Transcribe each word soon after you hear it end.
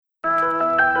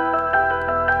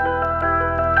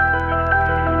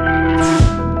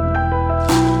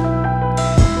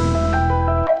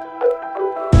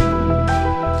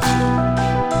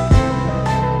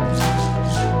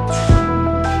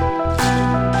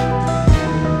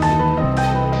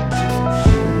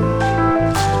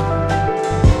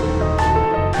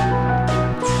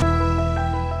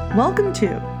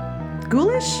to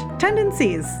Ghoulish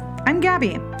Tendencies. I'm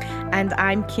Gabby. And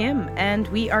I'm Kim, and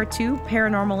we are two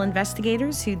paranormal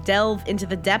investigators who delve into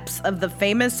the depths of the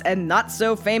famous and not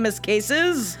so famous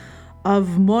cases of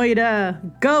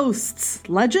Moida, ghosts,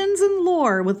 legends, and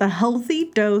lore with a healthy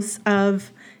dose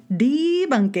of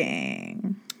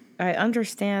debunking. I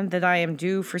understand that I am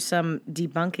due for some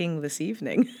debunking this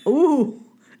evening. Ooh,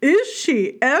 is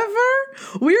she ever?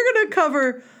 We're going to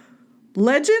cover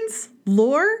legends,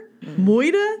 lore,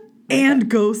 Moida, and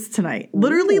ghosts tonight.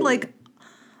 Literally like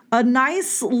a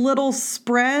nice little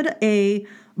spread, a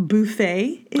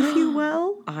buffet, if you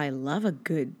will. I love a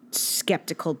good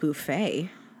skeptical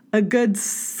buffet. A good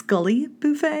Scully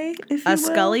buffet, if you will. A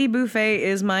Scully buffet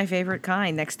is my favorite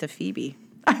kind, next to Phoebe.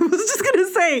 I was just going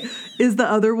to say, is the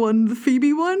other one the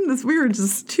Phoebe one? We were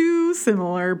just two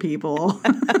similar people.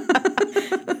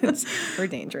 We're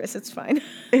dangerous. It's fine.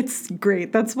 It's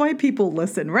great. That's why people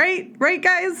listen, right? Right,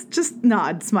 guys? Just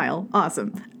nod, smile.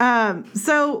 Awesome.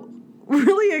 So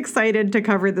really excited to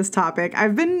cover this topic.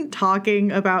 I've been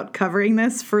talking about covering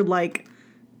this for like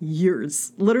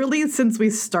years. Literally since we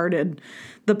started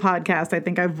the podcast, I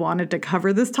think I've wanted to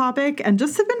cover this topic and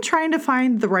just have been trying to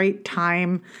find the right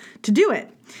time to do it.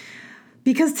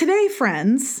 Because today,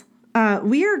 friends,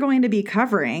 we are going to be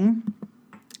covering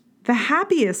the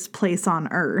happiest place on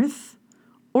earth,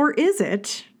 or is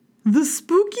it the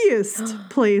spookiest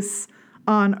place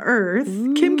on earth?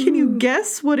 Ooh. Kim, can you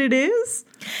guess what it is?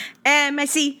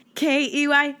 MICKEYMOUSE.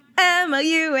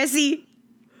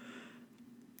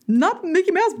 Not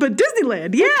Mickey Mouse, but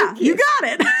Disneyland. Yeah, yes. You got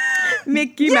it.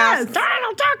 Mickey Mouse,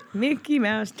 Donald Duck. Mickey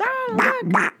Mouse,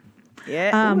 Donald Duck.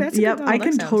 Yeah. Ooh, yep, I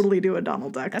can totally do a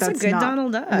Donald Duck. That's a good not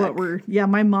Donald Duck. Yeah,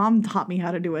 my mom taught me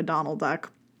how to do a Donald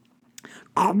Duck.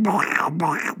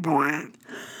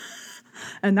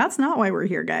 And that's not why we're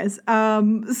here, guys.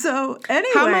 So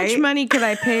anyway. How much money could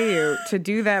I pay you to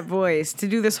do that voice, to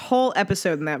do this whole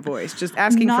episode in that voice? Just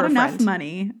asking for a friend. Not enough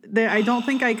money. I don't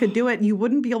think I could do it. You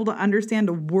wouldn't be able to understand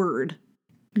a word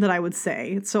that I would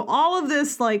say. So all of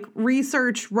this like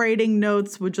research, writing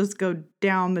notes would just go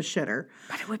down the shitter.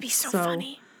 But it would be so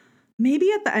funny.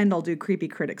 Maybe at the end I'll do Creepy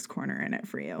Critics Corner in it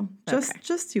for you.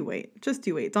 Just you wait. Just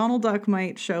you wait. Donald Duck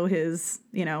might show his,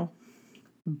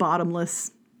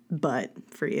 bottomless butt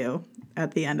for you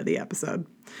at the end of the episode.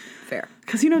 Fair.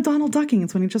 Because Donald Ducking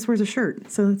is when he just wears a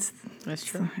shirt. So that's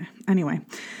true. Anyway.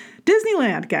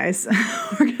 Disneyland, guys.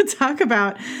 We're going to talk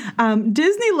about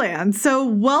Disneyland. So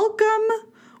welcome.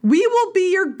 We will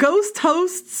be your ghost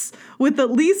hosts with at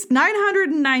least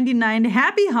 999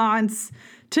 happy haunts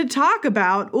to talk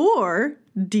about or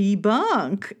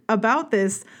debunk about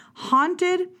this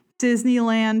haunted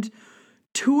Disneyland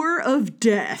tour of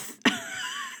death.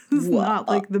 It's not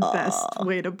like the best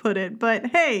way to put it, but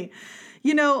hey,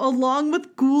 along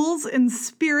with ghouls and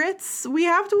spirits, we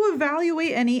have to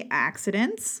evaluate any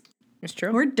accidents. It's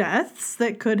true. Or deaths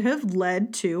that could have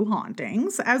led to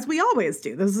hauntings, as we always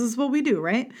do. This is what we do,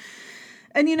 right?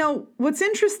 And what's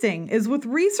interesting is with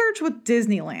research with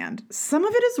Disneyland, some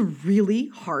of it is really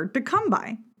hard to come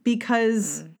by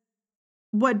because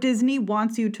what Disney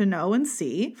wants you to know and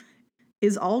see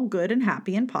is all good and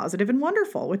happy and positive and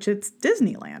wonderful, which it's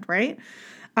Disneyland, right?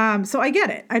 So I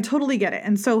get it. I totally get it.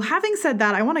 And so having said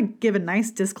that, I want to give a nice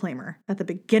disclaimer at the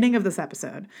beginning of this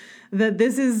episode that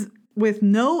this is with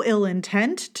no ill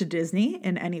intent to Disney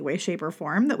in any way, shape, or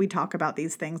form that we talk about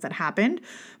these things that happened.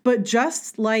 But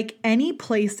just like any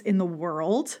place in the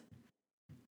world,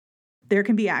 there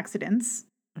can be accidents.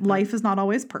 Mm-hmm. Life is not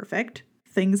always perfect.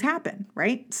 Things happen,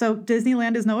 right? So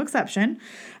Disneyland is no exception.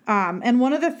 And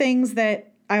one of the things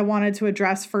that I wanted to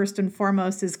address first and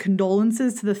foremost is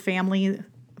condolences to the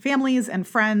families and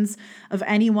friends of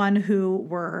anyone who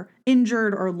were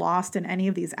injured or lost in any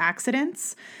of these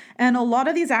accidents. And a lot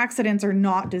of these accidents are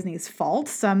not Disney's fault.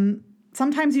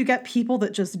 Sometimes you get people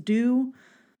that just do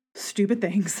stupid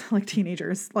things like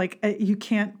teenagers. Like you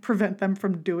can't prevent them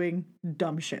from doing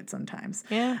dumb shit sometimes.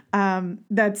 Yeah.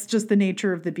 That's just the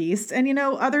nature of the beast. And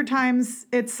other times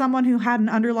it's someone who had an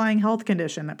underlying health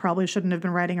condition that probably shouldn't have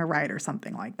been riding a ride or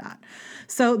something like that.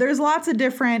 So there's lots of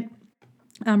different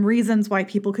reasons why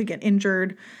people could get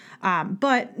injured.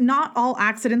 But not all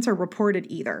accidents are reported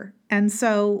either. And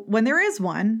so when there is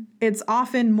one, it's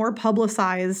often more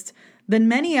publicized than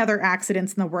many other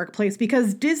accidents in the workplace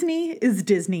because Disney is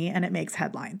Disney and it makes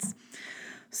headlines.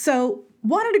 So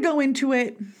wanted to go into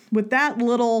it with that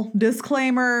little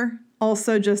disclaimer.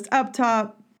 Also just up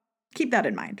top, keep that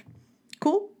in mind.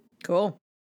 Cool? Cool.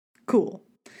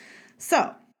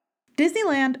 So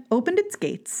Disneyland opened its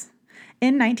gates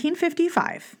in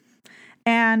 1955,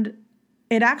 and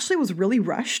it actually was really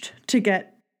rushed to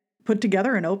get put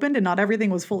together and opened, and not everything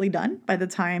was fully done by the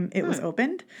time it was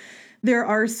opened. There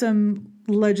are some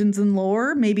legends and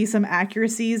lore, maybe some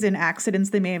accuracies in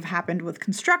accidents that may have happened with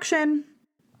construction.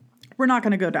 We're not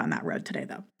going to go down that road today,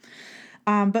 though.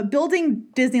 But building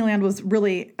Disneyland was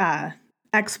really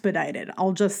expedited.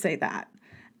 I'll just say that.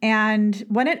 And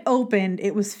when it opened,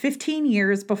 it was 15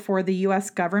 years before the U.S.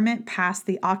 government passed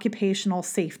the Occupational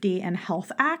Safety and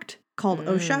Health Act, called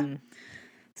OSHA.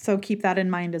 So keep that in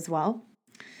mind as well.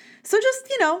 So just,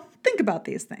 think about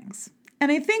these things.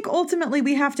 And I think ultimately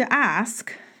we have to ask,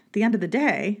 at the end of the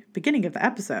day, beginning of the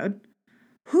episode,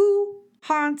 who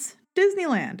haunts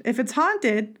Disneyland? If it's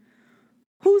haunted,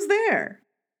 who's there?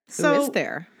 Who is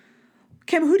there?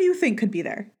 Kim, who do you think could be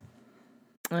there?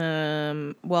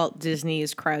 Walt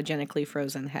Disney's cryogenically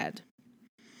frozen head.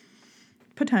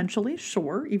 Potentially,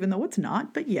 sure, even though it's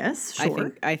not, but yes,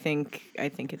 sure. I think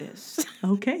it is.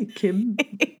 Okay, Kim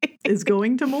is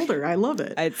going to Mulder. I love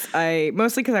it. I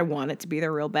mostly because I want it to be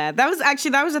there real bad. That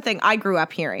was the thing I grew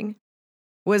up hearing,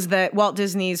 was that Walt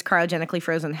Disney's cryogenically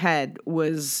frozen head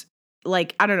was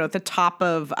like, I don't know, at the top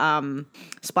of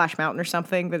Splash Mountain or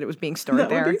something, that it was being stored there.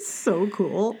 That would be so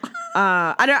cool.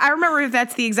 I remember if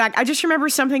that's the exact. I just remember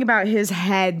something about his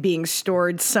head being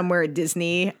stored somewhere at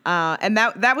Disney, and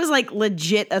that was like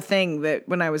legit a thing that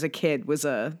when I was a kid was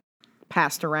a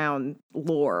passed around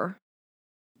lore.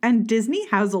 And Disney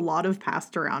has a lot of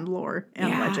passed around lore and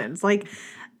legends. Like,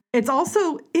 it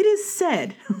is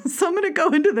said, so I'm going to go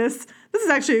into this. This is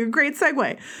actually a great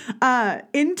segue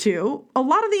into a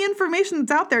lot of the information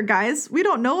that's out there, guys. We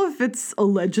don't know if it's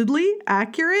allegedly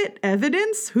accurate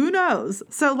evidence. Who knows?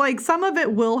 So, like, some of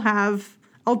it will have,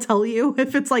 I'll tell you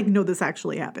if it's like, no, this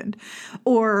actually happened.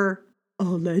 Or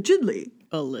allegedly.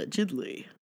 Allegedly.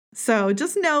 So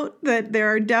just note that there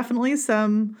are definitely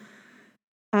some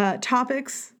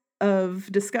topics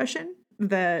of discussion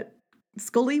that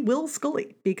Scully will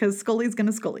Scully, because Scully's going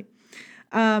to Scully.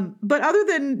 But other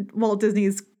than Walt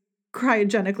Disney's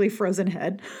cryogenically frozen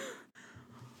head,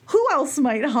 who else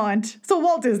might haunt? So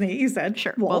Walt Disney, you said.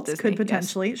 Sure. Walt Disney, could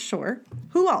potentially, yes. Sure.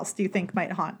 Who else do you think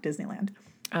might haunt Disneyland?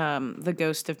 The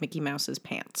ghost of Mickey Mouse's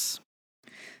pants.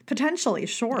 Potentially,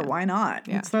 sure. Yeah. Why not?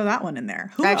 Yeah. Let's throw that one in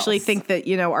there. Who I actually else? think that,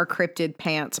 our cryptid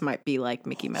pants might be like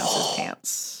Mickey Mouse's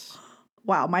pants.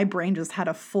 Wow, my brain just had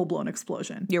a full-blown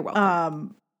explosion. You're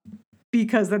welcome.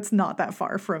 Because that's not that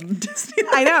far from Disneyland.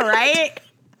 I know, right?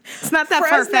 It's not that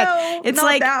far-fetched. It's not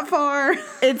like that far.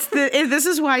 This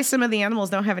is why some of the animals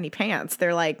don't have any pants.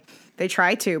 They're like, they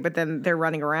try to, but then they're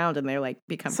running around and they're like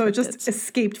become so cryptids. It just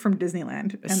escaped from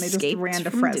Disneyland and they just ran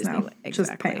to Fresno. Exactly.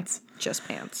 Just pants. Just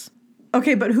pants.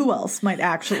 Okay, but who else might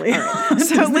actually? Right.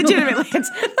 So legitimately,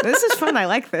 this is fun. I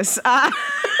like this.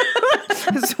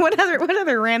 So what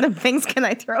other random things can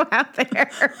I throw out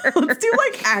there? Let's do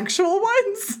like actual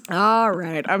ones. All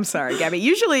right. I'm sorry, Gabby.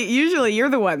 Usually you're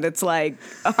the one that's like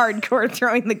hardcore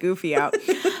throwing the goofy out.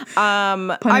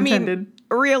 Pun intended. I mean,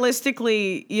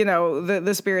 realistically,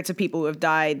 the spirits of people who have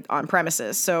died on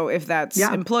premises. So if that's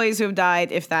employees who have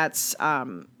died, if that's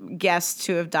guests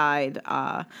who have died,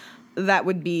 that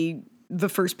would be the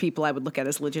first people I would look at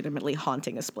as legitimately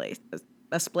haunting a splace.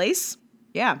 A splace?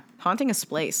 Yeah, haunting a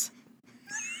splace.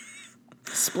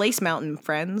 Splace Mountain,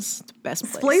 friends. Best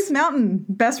place. Splace Mountain,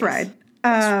 best ride.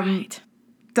 Best ride.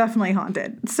 Definitely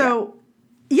haunted. So,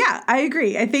 yeah, I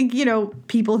agree. I think,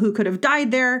 people who could have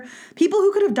died there, people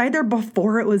who could have died there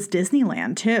before it was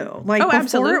Disneyland, too. Like, before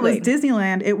absolutely. It was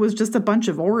Disneyland, it was just a bunch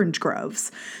of orange groves.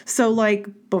 So, like,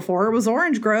 before it was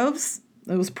orange groves,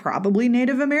 it was probably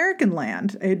Native American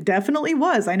land. It definitely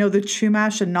was. I know the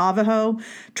Chumash and Navajo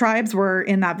tribes were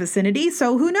in that vicinity,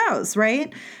 so who knows,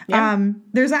 right? Yeah.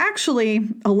 There's actually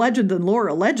a legend and lore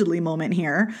allegedly moment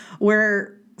here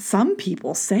where some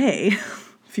people say,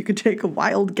 if you could take a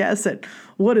wild guess at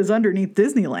what is underneath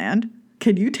Disneyland,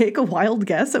 can you take a wild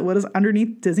guess at what is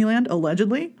underneath Disneyland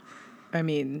allegedly? I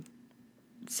mean,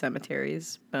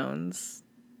 cemeteries, bones,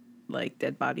 like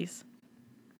dead bodies.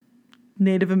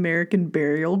 Native American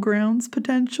burial grounds,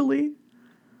 potentially?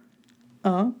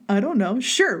 I don't know.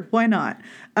 Sure, why not?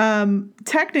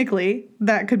 Technically,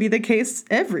 that could be the case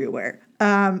everywhere.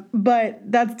 But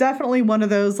that's definitely one of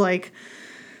those,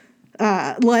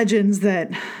 legends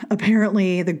that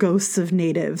apparently the ghosts of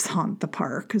natives haunt the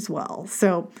park as well.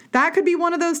 So that could be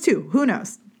one of those too. Who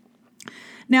knows?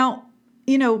 Now,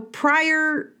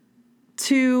 prior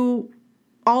to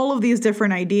all of these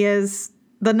different ideas,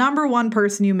 the number one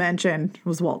person you mentioned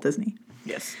was Walt Disney.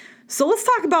 Yes. So let's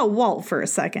talk about Walt for a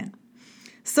second.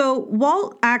 So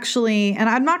Walt actually, and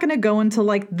I'm not going to go into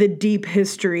like the deep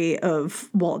history of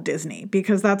Walt Disney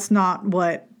because that's not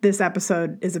what this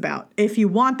episode is about. If you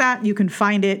want that, you can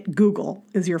find it. Google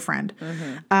is your friend.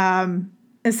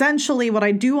 Essentially, what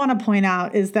I do want to point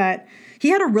out is that he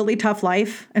had a really tough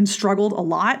life and struggled a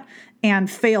lot and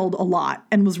failed a lot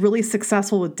and was really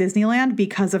successful with Disneyland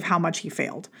because of how much he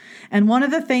failed. And one of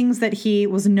the things that he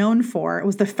was known for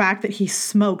was the fact that he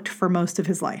smoked for most of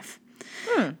his life.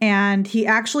 And he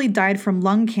actually died from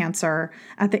lung cancer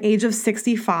at the age of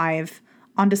 65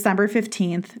 on December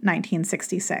 15th,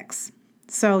 1966.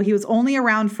 So he was only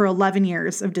around for 11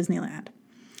 years of Disneyland.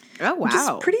 Oh, wow. Which is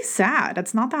pretty sad.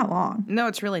 It's not that long. No,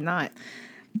 it's really not.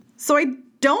 So I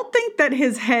don't think that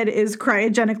his head is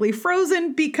cryogenically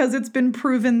frozen because it's been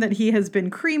proven that he has been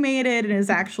cremated and is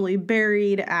actually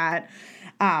buried at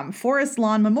Forest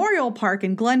Lawn Memorial Park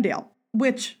in Glendale.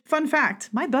 Which, fun fact,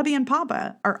 my Bubby and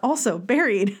Papa are also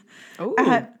buried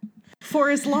at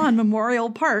Forest Lawn Memorial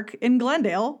Park in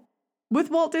Glendale with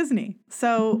Walt Disney.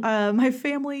 So my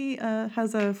family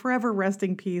has a forever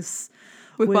resting peace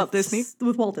with Walt Disney.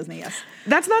 With Walt Disney, yes.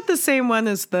 That's not the same one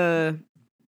as the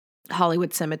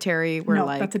Hollywood Cemetery. Where no,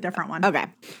 that's a different one. Okay,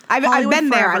 I've been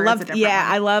there. I love. Yeah,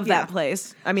 I love that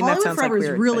place. I mean, Hollywood that sounds Forever like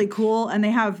weird, is really cool, and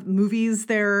they have movies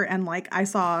there. And like I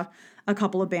saw a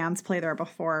couple of bands play there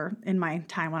before in my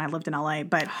time when I lived in LA.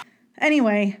 But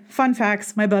anyway, fun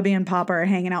facts: my Bubby and Papa are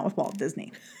hanging out with Walt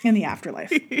Disney in the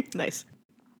afterlife. Nice.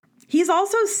 He's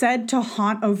also said to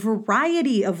haunt a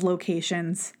variety of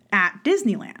locations at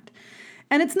Disneyland.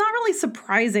 And it's not really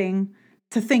surprising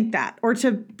to think that, or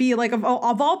to be like, of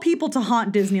all people to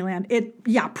haunt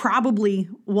Disneyland, probably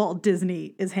Walt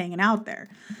Disney is hanging out there.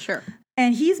 Sure.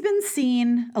 And he's been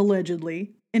seen,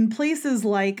 allegedly, in places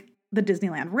like the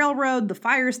Disneyland Railroad, the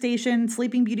Fire Station,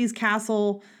 Sleeping Beauty's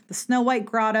Castle, the Snow White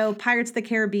Grotto, Pirates of the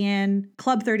Caribbean,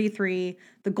 Club 33,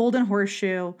 the Golden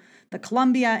Horseshoe, the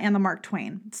Columbia, and the Mark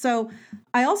Twain. So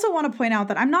I also want to point out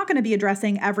that I'm not going to be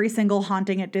addressing every single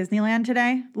haunting at Disneyland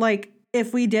today. Like,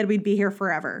 if we did, we'd be here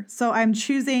forever. So I'm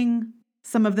choosing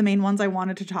some of the main ones I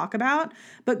wanted to talk about.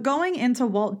 But going into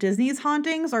Walt Disney's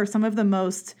hauntings are some of the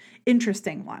most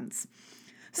interesting ones.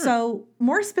 So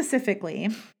more specifically,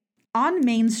 on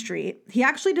Main Street, he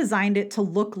actually designed it to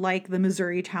look like the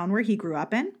Missouri town where he grew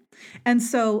up in. And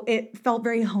so it felt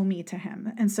very homey to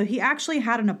him. And so he actually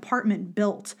had an apartment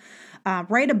built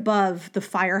right above the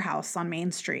firehouse on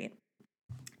Main Street.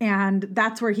 And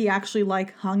that's where he actually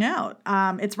like hung out.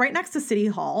 It's right next to City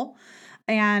Hall.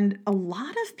 And a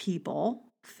lot of people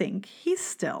think he's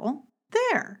still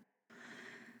there.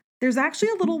 There's actually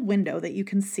a little window that you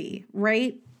can see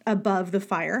right above the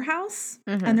firehouse.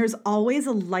 And there's always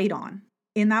a light on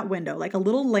in that window, like a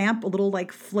little lamp, a little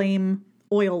like flame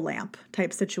oil lamp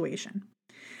type situation.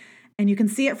 And you can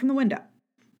see it from the window.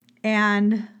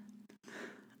 And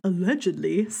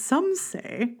allegedly, some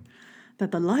say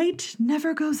that the light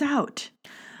never goes out.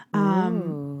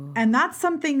 And that's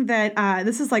something that,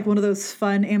 this is like one of those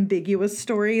fun, ambiguous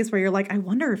stories where you're like, I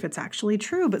wonder if it's actually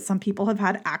true, but some people have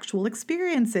had actual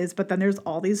experiences, but then there's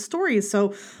all these stories.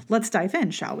 So let's dive in,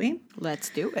 shall we? Let's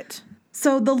do it.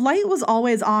 So the light was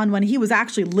always on when he was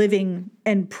actually living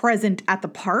and present at the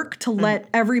park to let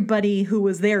everybody who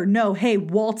was there know, hey,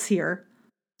 Walt's here.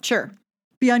 Sure.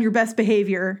 Be on your best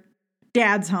behavior.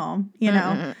 Dad's home, you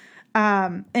know.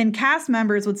 And cast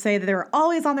members would say that they were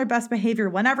always on their best behavior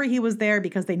whenever he was there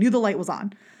because they knew the light was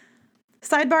on.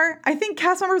 Sidebar, I think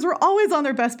cast members were always on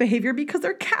their best behavior because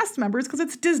they're cast members because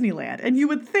it's Disneyland. And you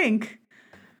would think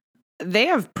they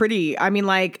have pretty, I mean,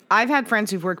 like, I've had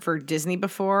friends who've worked for Disney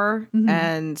before,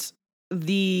 and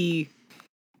the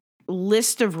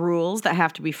list of rules that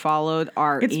have to be followed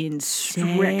are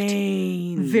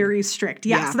insane. Strict. Very strict.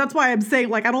 Yeah. So that's why I'm saying,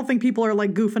 like, I don't think people are,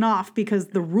 like, goofing off because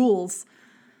the rules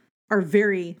are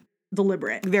very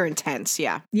deliberate. They're intense,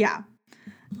 yeah. Yeah.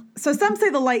 So some say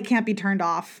the light can't be turned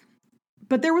off.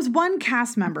 But there was one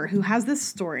cast member who has this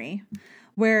story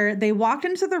where they walked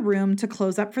into the room to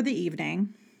close up for the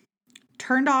evening,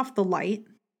 turned off the light,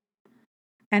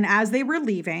 and as they were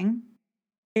leaving,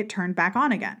 it turned back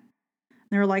on again.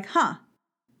 They were like,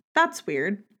 that's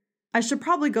weird. I should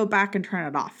probably go back and turn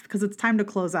it off because it's time to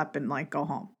close up and like go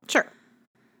home. Sure.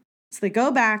 So they go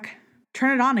back,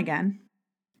 turn it on again.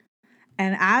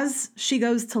 And as she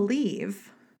goes to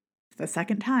leave the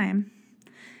second time,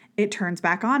 it turns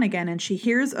back on again and she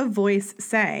hears a voice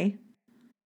say,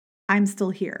 I'm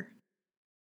still here.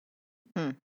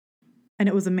 And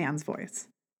it was a man's voice.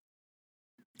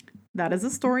 That is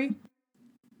a story.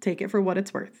 Take it for what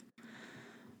it's worth.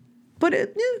 But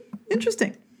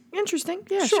interesting. Interesting.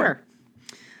 Yeah, sure.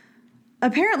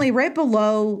 Apparently, right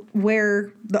below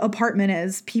where the apartment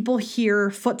is, people hear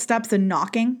footsteps and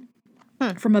knocking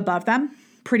from above them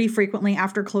pretty frequently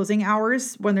after closing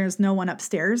hours when there's no one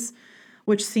upstairs,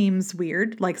 which seems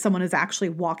weird, like someone is actually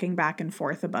walking back and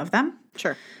forth above them.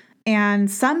 Sure. And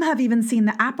some have even seen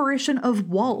the apparition of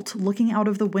Walt looking out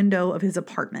of the window of his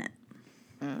apartment.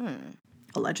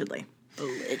 Allegedly.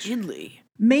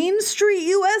 Main Street,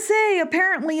 USA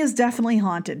apparently is definitely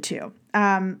haunted too.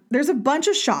 There's a bunch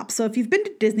of shops. So if you've been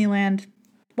to Disneyland,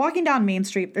 walking down Main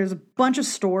Street, there's a bunch of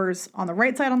stores on the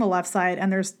right side, on the left side,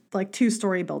 and there's like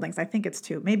 2-story buildings. I think it's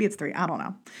 2, maybe it's 3. I don't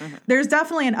know. There's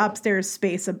definitely an upstairs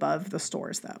space above the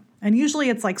stores though. And usually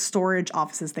it's like storage,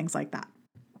 offices, things like that.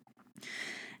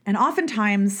 And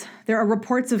oftentimes there are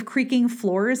reports of creaking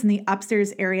floors in the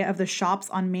upstairs area of the shops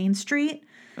on Main Street,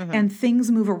 and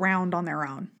things move around on their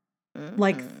own.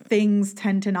 Like things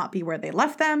tend to not be where they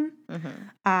left them.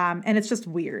 And it's just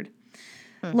weird.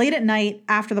 Late at night,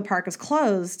 after the park is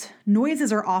closed,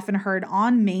 noises are often heard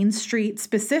on Main Street,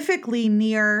 specifically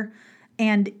near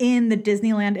and in the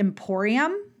Disneyland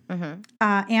Emporium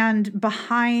and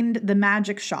behind the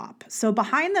Magic Shop. So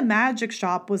behind the Magic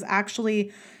Shop was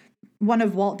actually one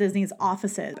of Walt Disney's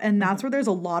offices, and that's where there's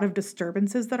a lot of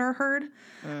disturbances that are heard.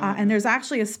 And there's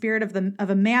actually a spirit of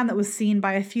a man that was seen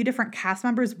by a few different cast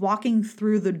members walking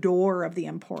through the door of the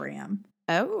Emporium.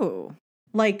 Oh.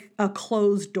 Like a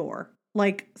closed door.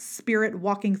 Like spirit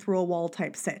walking through a wall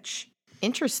type sitch.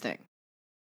 Interesting.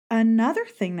 Another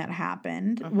thing that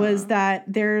happened was that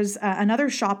there's another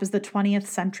shop is the 20th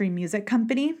Century Music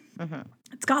Company.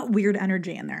 It's got weird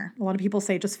energy in there. A lot of people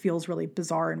say it just feels really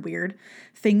bizarre and weird.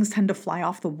 Things tend to fly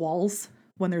off the walls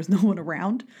when there's no one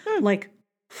around. Like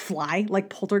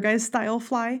poltergeist style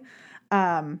fly.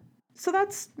 So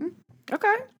that's...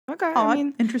 Okay. Odd, I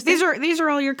mean, interesting. These are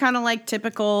all your kind of like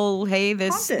typical, hey,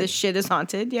 this shit is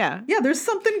haunted. Yeah. Yeah, there's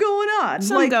something going on.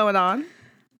 Something going on.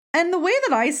 And the way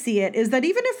that I see it is that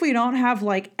even if we don't have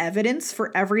like evidence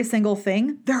for every single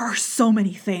thing, there are so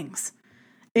many things.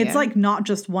 It's like not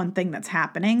just one thing that's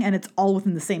happening, and it's all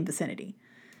within the same vicinity.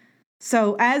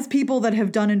 So as people that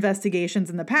have done investigations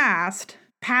in the past,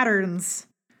 patterns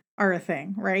are a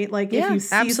thing, right? Like if you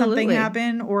see something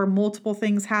happen or multiple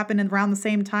things happen around the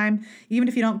same time, even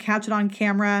if you don't catch it on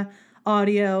camera,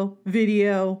 audio,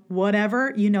 video,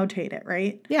 whatever, you notate it,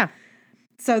 right? Yeah.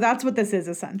 So that's what this is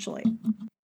essentially.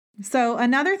 So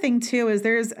another thing too is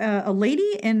there's a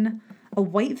lady in a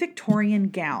white Victorian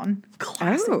gown,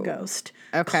 classic ghost.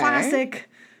 Okay. Classic,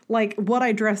 like what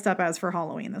I dressed up as for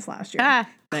Halloween this last year.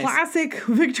 Nice. Classic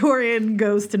Victorian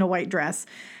ghost in a white dress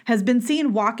has been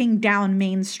seen walking down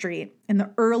Main Street in the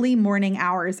early morning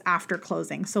hours after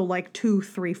closing. So like 2,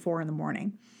 3, 4 in the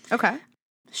morning. Okay.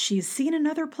 She's seen in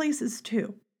other places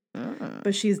too.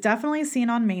 But she's definitely seen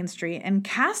on Main Street, and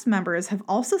cast members have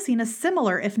also seen a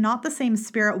similar, if not the same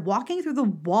spirit, walking through the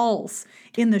walls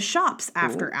in the shops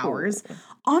after hours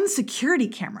on security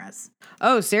cameras.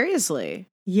 Oh, seriously?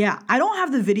 Yeah, I don't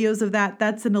have the videos of that.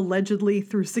 That's an allegedly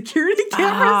through security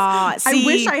cameras. I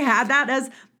wish I had that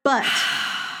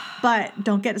but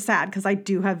don't get sad because I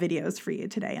do have videos for you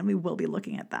today, and we will be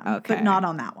looking at them. Okay. But not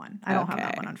on that one. I don't have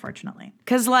that one, unfortunately.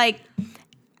 Because like...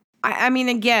 I mean,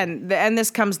 again, and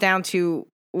this comes down to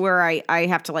where I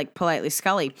have to like politely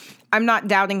scully. I'm not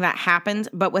doubting that happened,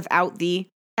 but without the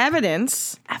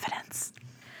evidence,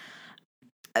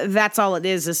 that's all it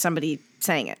is somebody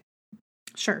saying it.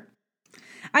 Sure.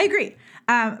 I agree.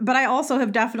 But I also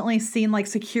have definitely seen like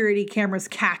security cameras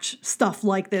catch stuff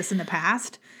like this in the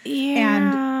past.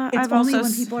 Yeah. And it's only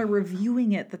when people are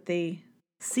reviewing it that they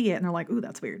see it and they're like, ooh,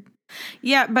 that's weird.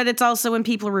 Yeah, but it's also when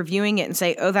people are reviewing it and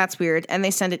say, oh, that's weird, and they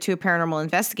send it to a paranormal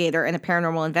investigator, and a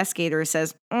paranormal investigator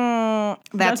says,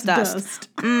 that's dust.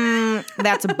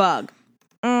 That's a bug.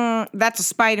 That's a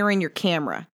spider in your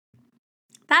camera.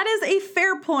 That is a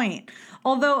fair point.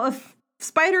 Although a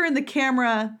spider in the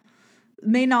camera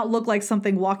may not look like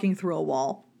something walking through a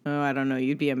wall. Oh, I don't know.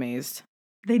 You'd be amazed.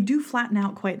 They do flatten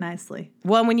out quite nicely.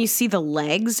 Well, when you see the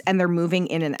legs and they're moving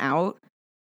in and out,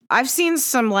 I've seen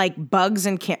some like bugs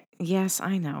and yes,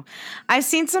 I know. I've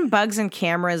seen some bugs in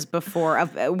cameras before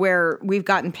of where we've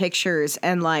gotten pictures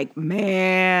and like,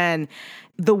 man,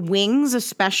 the wings,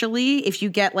 especially if you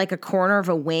get like a corner of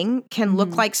a wing, can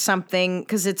look like something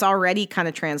because it's already kind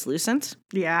of translucent.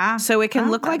 Yeah. So it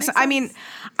can look like, I mean,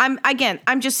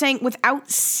 I'm just saying without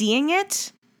seeing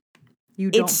it, you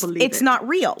don't believe it's not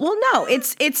real. Well, no,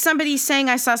 it's somebody saying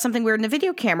I saw something weird in a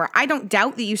video camera. I don't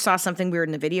doubt that you saw something weird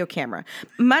in a video camera.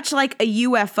 Much like a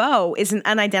UFO is an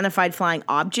unidentified flying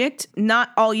object, not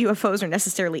all UFOs are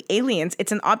necessarily aliens.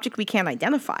 It's an object we can't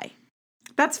identify.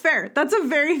 That's fair. That's a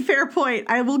very fair point.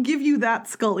 I will give you that,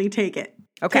 Scully. Take it.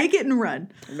 Okay. Take it and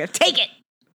run. I'm going to take it.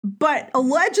 But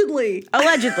allegedly. No,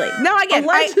 I get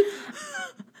it.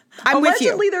 I'm with you.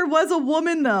 Allegedly, there was a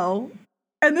woman, though.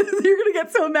 And then you're going to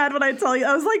get so mad when I tell you.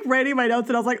 I was like writing my notes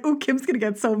and I was like, ooh, Kim's going to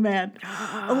get so mad.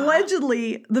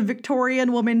 Allegedly, the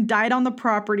Victorian woman died on the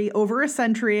property over a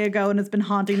century ago and has been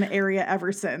haunting the area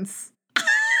ever since.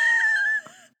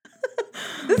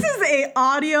 This is a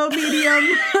audio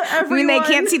medium, everyone. I mean, they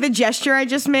can't see the gesture I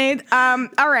just made. All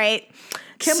right.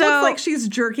 Kim looks like she's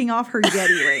jerking off her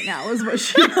Yeti right now, is what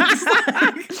she looks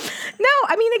like. No,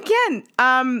 I mean,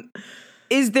 again,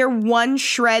 is there one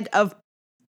shred of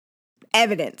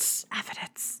evidence?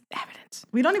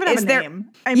 We don't even have a name.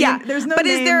 I mean, there's no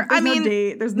name, there's no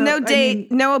date. There's no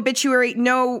date, no obituary,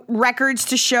 no records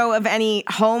to show of any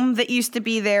home that used to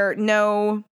be there,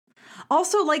 no...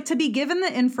 Also, like, to be given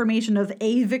the information of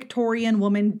a Victorian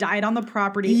woman died on the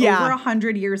property over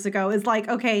 100 years ago is like,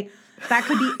 okay, that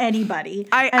could be anybody.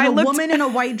 A woman in a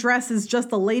white dress is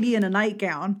just a lady in a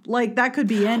nightgown. Like, that could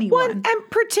be anyone. Well, and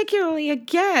particularly,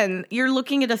 again, you're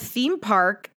looking at a theme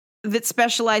park that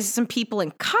specializes in people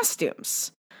in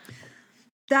costumes.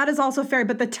 That is also fair,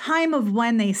 but the time of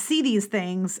when they see these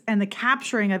things and the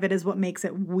capturing of it is what makes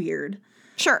it weird.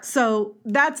 Sure. So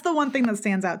that's the one thing that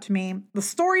stands out to me. The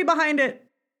story behind it,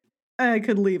 I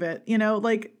could leave it. You know,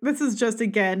 like, this is just,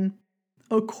 again,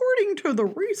 according to the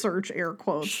research, air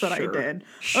quotes, that I did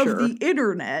of the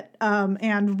internet,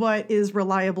 and what is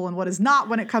reliable and what is not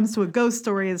when it comes to a ghost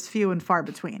story is few and far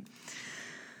between.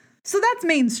 So that's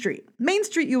Main Street. Main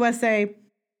Street, USA,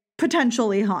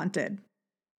 potentially haunted.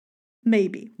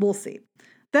 Maybe. We'll see.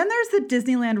 Then there's the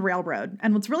Disneyland Railroad.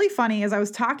 And what's really funny is I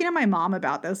was talking to my mom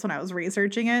about this when I was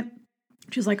researching it.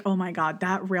 She was like, oh my God,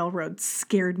 that railroad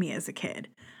scared me as a kid.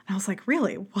 And I was like,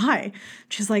 really? Why?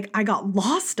 She's like, I got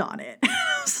lost on it.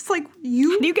 I was just like,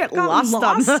 you get lost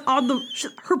on the...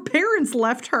 Her parents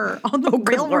left her on the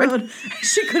railroad.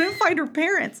 She couldn't find her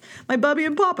parents. My Bubby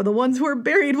and Papa, the ones who are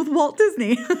buried with Walt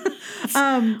Disney.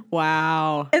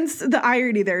 Wow. And so the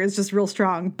irony there is just real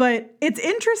strong. But it's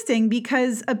interesting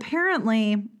because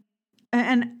apparently,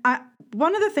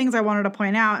 one of the things I wanted to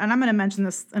point out, and I'm going to mention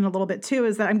this in a little bit too,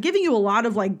 is that I'm giving you a lot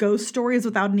of like ghost stories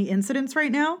without any incidents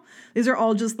right now. These are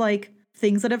all just like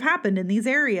things that have happened in these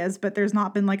areas, but there's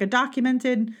not been like a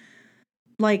documented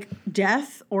like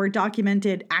death or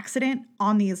documented accident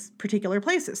on these particular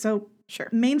places. So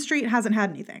Main Street hasn't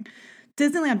had anything.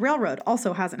 Disneyland Railroad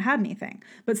also hasn't had anything.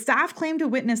 But staff claim to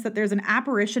witness that there's an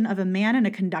apparition of a man in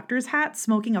a conductor's hat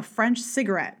smoking a French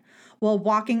cigarette while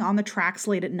walking on the tracks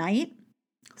late at night.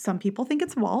 Some people think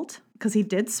it's Walt because he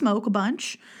did smoke a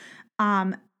bunch.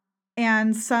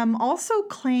 And some also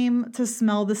claim to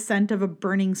smell the scent of a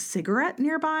burning cigarette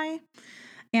nearby.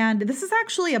 And this is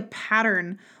actually a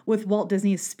pattern with Walt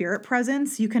Disney's spirit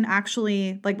presence. You can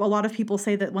actually, like, a lot of people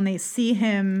say that when they see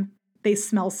him, they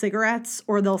smell cigarettes,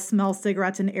 or they'll smell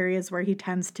cigarettes in areas where he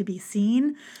tends to be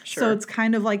seen. Sure. So it's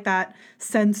kind of like that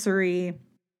sensory,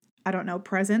 I don't know,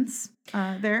 presence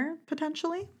there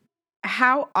potentially.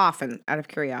 How often, out of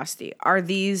curiosity, are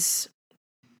these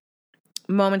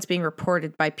moments being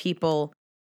reported by people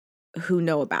who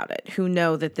know about it, who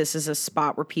know that this is a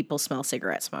spot where people smell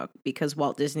cigarette smoke because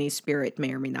Walt Disney's spirit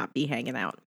may or may not be hanging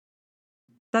out?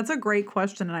 That's a great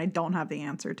question, and I don't have the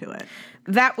answer to it.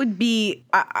 That would be,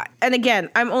 and again,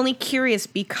 I'm only curious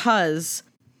because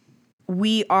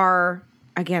we are,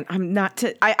 again, I'm not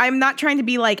trying to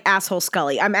be like asshole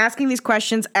Scully. I'm asking these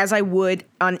questions as I would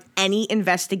on any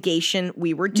investigation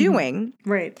we were doing.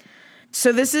 Mm-hmm. Right.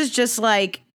 So this is just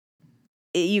like,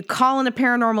 you call in a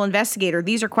paranormal investigator,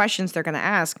 these are questions they're going to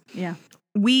ask. Yeah.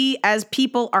 We as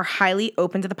people are highly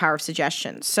open to the power of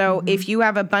suggestion. So if you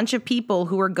have a bunch of people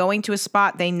who are going to a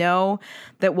spot they know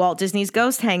that Walt Disney's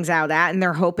ghost hangs out at, and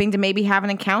they're hoping to maybe have an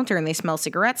encounter and they smell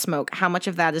cigarette smoke, how much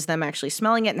of that is them actually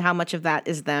smelling it and how much of that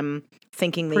is them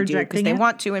thinking they do because they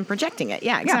want to and projecting it?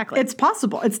 Yeah, exactly. Yeah, it's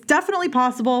possible. It's definitely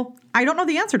possible. I don't know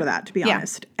the answer to that, to be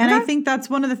honest. And I think that's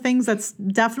one of the things that's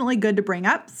definitely good to bring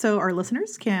up so our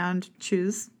listeners can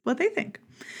choose what they think.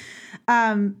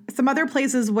 Some other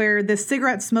places where the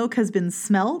cigarette smoke has been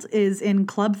smelled is in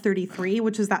Club 33,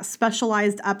 which is that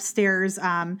specialized upstairs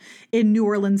in New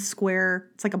Orleans Square.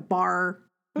 It's like a bar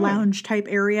lounge type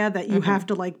area that you have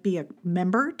to like be a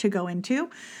member to go into.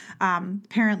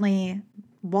 Apparently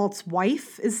Walt's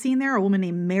wife is seen there. A woman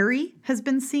named Mary has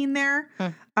been seen there.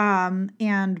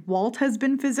 And Walt has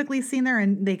been physically seen there,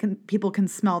 and people can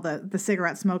smell the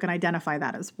cigarette smoke and identify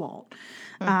that as Walt.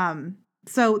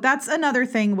 So that's another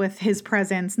thing with his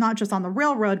presence, not just on the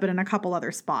railroad, but in a couple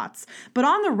other spots. But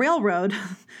on the railroad,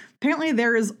 apparently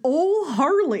there is Ole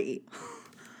Harley,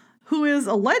 who is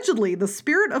allegedly the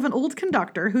spirit of an old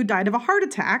conductor who died of a heart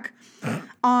attack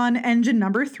on engine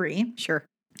number 3. Sure.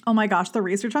 Oh my gosh, the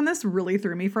research on this really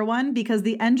threw me for one, because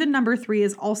the engine number 3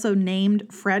 is also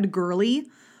named Fred Gurley,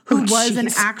 who was an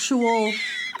actual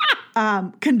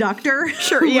conductor.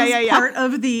 Sure, yeah. Part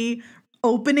of the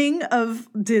opening of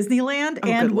Disneyland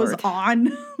and was on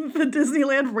the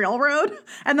Disneyland Railroad.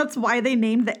 And that's why they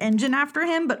named the engine after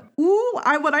him. But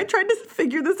when I tried to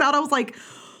figure this out, I was like,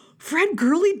 Fred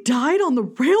Gurley died on the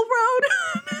railroad?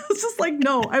 I was just like,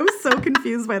 no, I was so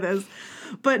confused by this.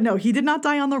 But no, he did not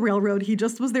die on the railroad. He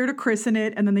just was there to christen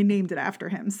it, and then they named it after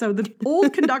him. So the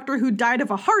old conductor who died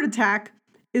of a heart attack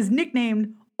is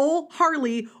nicknamed Old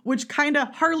Harley, which kind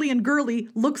of Harley and Gurley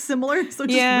look similar. So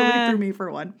just really threw me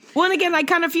for one. Well, and again, I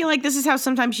kind of feel like this is how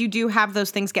sometimes you do have those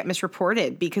things get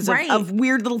misreported because of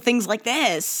weird little things like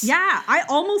this. Yeah, I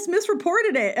almost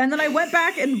misreported it. And then I went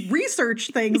back and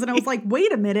researched things, and I was like,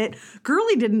 wait a minute,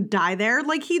 Gurley didn't die there.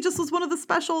 Like, he just was one of the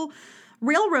special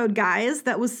railroad guys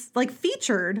that was like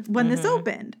featured when this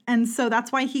opened. And so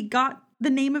that's why he got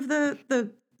the name of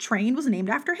the train was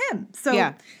named after him.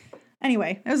 So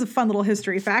anyway, it was a fun little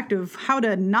history fact of how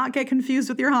to not get confused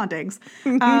with your hauntings.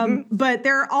 But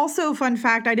there are also, fun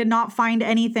fact, I did not find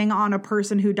anything on a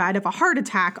person who died of a heart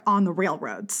attack on the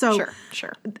railroad. So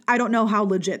sure. I don't know how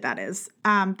legit that is.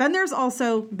 Then there's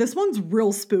also, this one's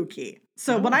real spooky.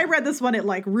 So when I read this one, it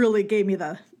like really gave me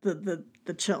the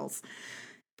chills.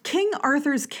 King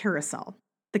Arthur's Carousel.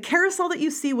 The carousel that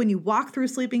you see when you walk through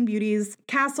Sleeping Beauty's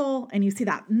castle and you see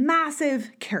that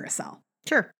massive carousel.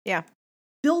 Sure, yeah.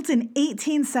 Built in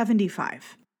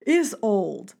 1875. Is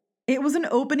old. It was an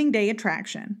opening day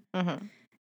attraction.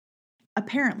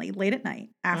 Apparently, late at night,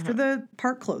 after the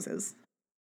park closes,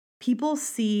 people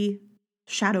see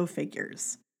shadow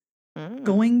figures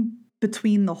going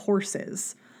between the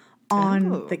horses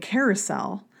on the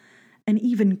carousel. And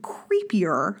even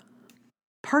creepier,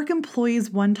 park employees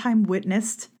one time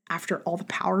witnessed, after all the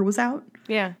power was out,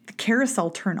 the carousel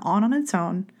turn on its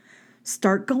own,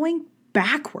 start going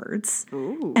backwards,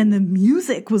 and the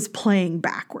music was playing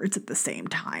backwards at the same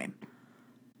time.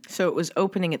 So it was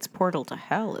opening its portal to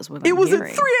hell is what I'm hearing. It was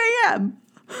at 3 a.m.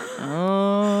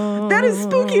 Oh. That is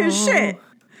spooky as shit.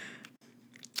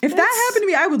 If that happened to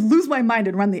me, I would lose my mind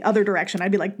and run the other direction.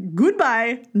 I'd be like,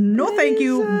 goodbye, no thank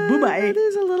you, bye-bye.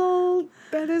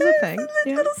 That is a thing. It's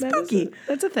a little spooky.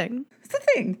 That's a thing. It's a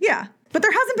thing, yeah. But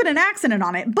there hasn't been an accident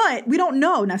on it, but we don't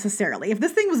know necessarily. If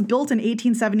this thing was built in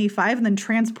 1875 and then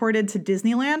transported to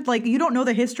Disneyland, like, you don't know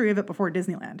the history of it before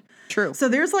Disneyland. True. So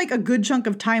there's like a good chunk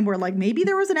of time where like maybe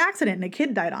there was an accident and a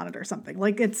kid died on it or something.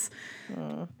 Like, it's,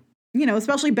 you know,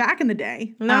 especially back in the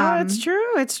day. No, it's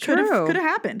true. It's true. Could have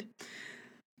happened.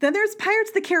 Then there's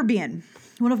Pirates of the Caribbean,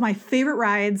 one of my favorite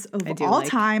rides of all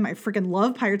time. I freaking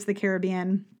love Pirates of the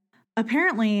Caribbean.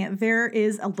 Apparently, there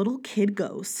is a little kid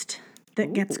ghost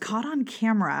that gets caught on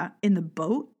camera in the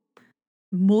boat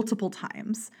multiple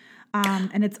times.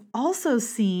 And it's also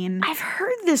seen... I've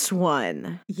heard this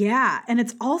one. Yeah, and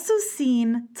it's also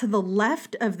seen to the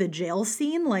left of the jail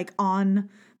scene, like on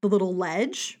the little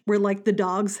ledge where like the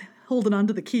dog's holding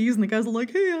onto the keys and the guys are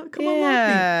like, hey, come on, love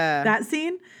me. That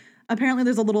scene. Apparently,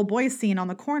 there's a little boy scene on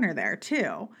the corner there,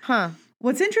 too. Huh.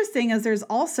 What's interesting is there's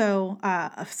also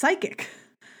a psychic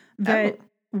that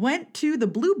went to the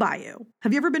Blue Bayou.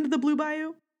 Have you ever been to the Blue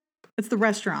Bayou? It's the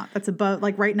restaurant that's above,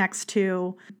 like right next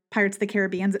to Pirates of the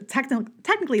Caribbean.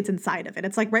 Technically, it's inside of it.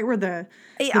 It's like right where the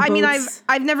I mean,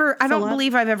 I've never, I don't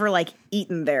believe I've ever like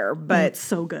eaten there, but it's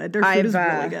so good. Their food is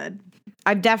really good.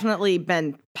 I've definitely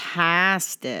been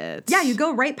past it. Yeah, you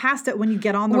go right past it when you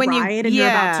get on the ride and you're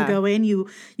about to go in. You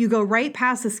go right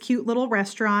past this cute little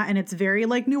restaurant, and it's very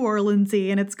like New Orleans-y,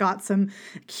 and it's got some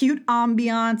cute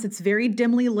ambiance. It's very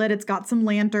dimly lit. It's got some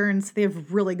lanterns. They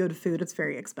have really good food. It's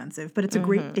very expensive, but it's a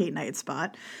great date night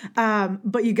spot.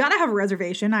 But you got to have a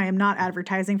reservation. I am not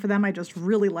advertising for them. I just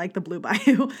really like the Blue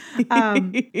Bayou.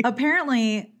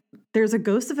 Apparently, there's a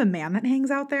ghost of a man that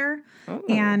hangs out there.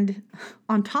 And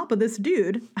on top of this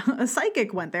dude, a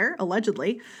psychic went there,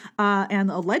 allegedly.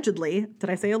 And allegedly, did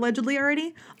I say allegedly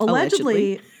already?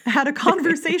 Allegedly had a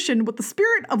conversation with the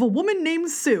spirit of a woman named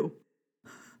Sue.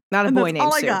 Not a boy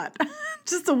named Sue. That's all I got.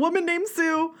 Just a woman named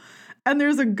Sue. And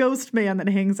there's a ghost man that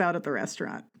hangs out at the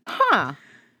restaurant. Huh.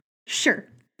 Sure.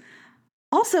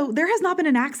 Also, there has not been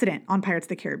an accident on Pirates of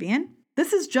the Caribbean.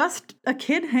 This is just a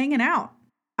kid hanging out.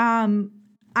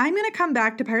 I'm going to come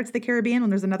back to Pirates of the Caribbean when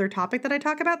there's another topic that I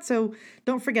talk about, so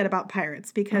don't forget about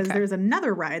Pirates, because there's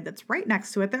another ride that's right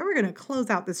next to it that we're going to close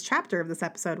out this chapter of this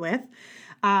episode with.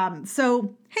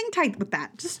 So hang tight with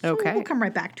that. We'll come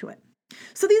right back to it.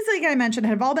 So these, like I mentioned,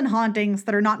 have all been hauntings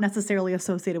that are not necessarily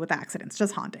associated with accidents,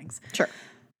 just hauntings. Sure.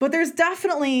 But there's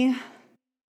definitely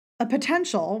a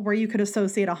potential where you could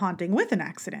associate a haunting with an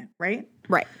accident, right?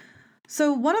 Right.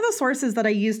 So one of the sources that I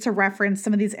used to reference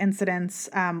some of these incidents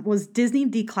was Disney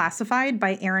Declassified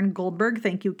by Aaron Goldberg.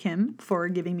 Thank you, Kim, for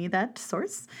giving me that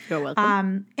source. You're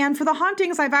welcome. And for the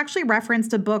hauntings, I've actually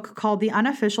referenced a book called The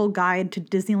Unofficial Guide to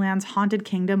Disneyland's Haunted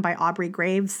Kingdom by Aubrey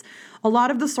Graves. A lot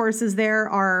of the sources there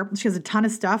she has a ton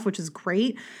of stuff, which is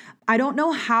great. I don't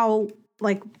know how,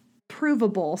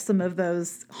 provable some of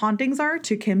those hauntings are,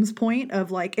 to Kim's point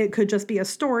of, it could just be a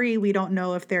story. We don't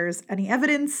know if there's any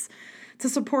evidence to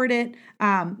support it.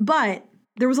 But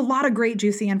there was a lot of great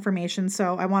juicy information.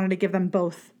 So I wanted to give them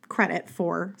both credit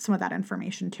for some of that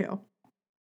information too.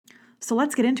 So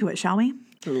let's get into it, shall we?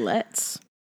 Let's.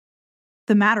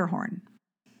 The Matterhorn.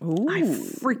 Ooh. I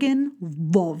freaking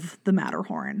love the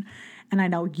Matterhorn. And I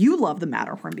know you love the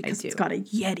Matterhorn because it's got a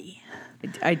Yeti.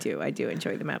 I do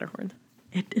enjoy the Matterhorn.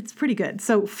 It's pretty good.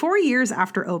 So 4 years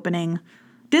after opening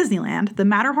Disneyland, the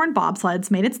Matterhorn bobsleds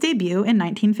made its debut in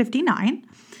 1959.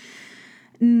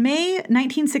 In May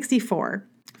 1964,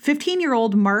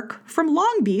 15-year-old Mark from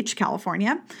Long Beach,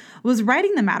 California, was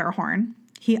riding the Matterhorn.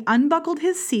 He unbuckled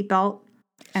his seatbelt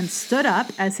and stood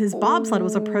up as his bobsled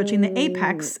was approaching the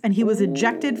apex, and he was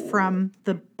ejected from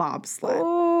the bobsled.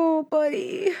 Oh,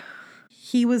 buddy.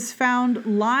 He was found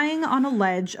lying on a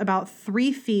ledge about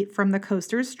 3 feet from the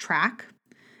coaster's track,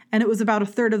 and it was about a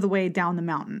third of the way down the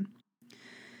mountain.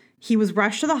 He was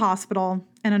rushed to the hospital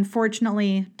and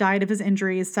unfortunately died of his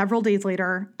injuries several days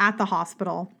later at the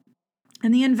hospital.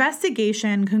 And the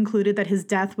investigation concluded that his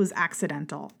death was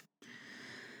accidental.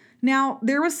 Now,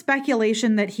 there was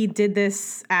speculation that he did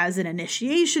this as an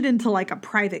initiation into a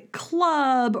private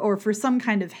club or for some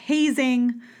kind of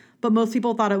hazing, but most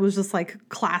people thought it was just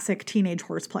classic teenage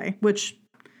horseplay, which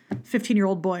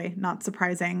 15-year-old boy, not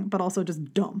surprising, but also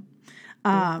just dumb.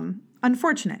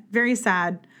 Unfortunate, very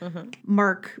sad.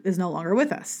 Mark is no longer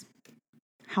with us.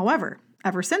 However,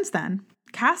 ever since then,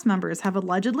 cast members have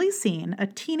allegedly seen a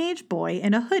teenage boy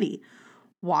in a hoodie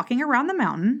walking around the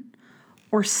mountain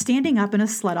or standing up in a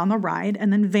sled on the ride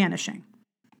and then vanishing.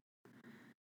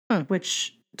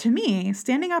 Which, to me,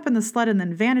 standing up in the sled and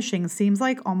then vanishing seems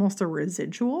like almost a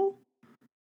residual.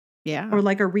 Yeah. Or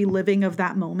a reliving of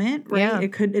that moment, right? Yeah.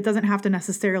 It doesn't have to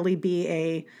necessarily be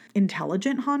a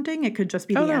intelligent haunting. It could just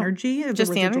be energy.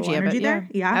 Just the energy of it. There.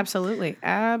 Yeah. Absolutely.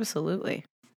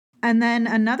 And then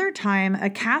another time, a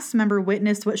cast member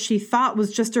witnessed what she thought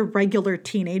was just a regular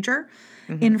teenager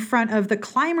in front of the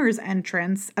climber's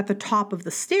entrance at the top of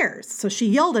the stairs. So she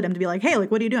yelled at him to be like, hey,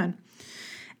 what are you doing?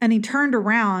 And he turned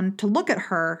around to look at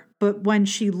her. But when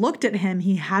she looked at him,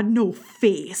 he had no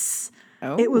face.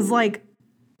 Oh. It was like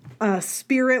a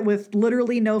spirit with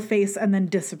literally no face and then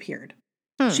disappeared.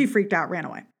 She freaked out, ran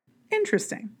away.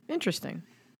 Interesting.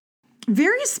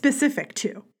 Very specific,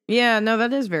 too. Yeah, no,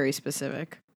 that is very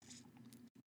specific.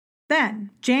 Then,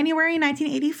 January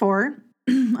 1984,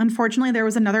 unfortunately, there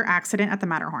was another accident at the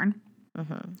Matterhorn.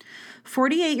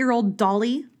 48-year-old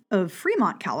Dolly of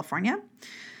Fremont, California,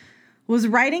 was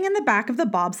riding in the back of the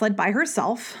bobsled by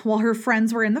herself while her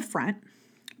friends were in the front.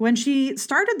 When she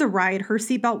started the ride, her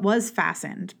seatbelt was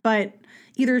fastened, but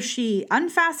either she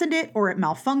unfastened it or it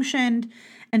malfunctioned,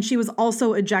 and she was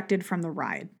also ejected from the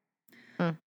ride.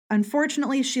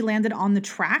 Unfortunately, she landed on the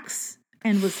tracks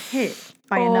and was hit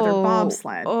by another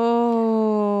bobsled.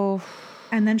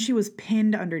 And then she was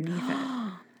pinned underneath it.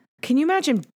 Can you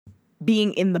imagine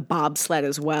being in the bobsled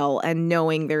as well and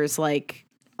knowing there's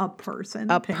a person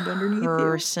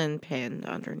pinned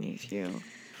underneath you?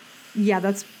 Yeah,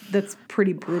 that's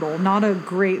pretty brutal. Not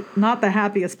the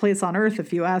happiest place on earth,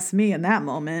 if you ask me, in that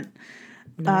moment.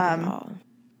 Not at all.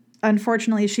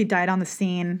 Unfortunately, she died on the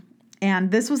scene,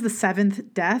 and this was the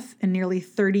 7th death in nearly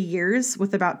 30 years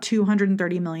with about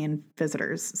 230 million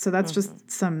visitors. So that's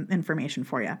just some information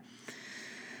for you.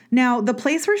 Now, the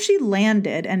place where she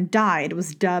landed and died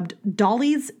was dubbed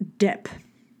Dolly's Dip.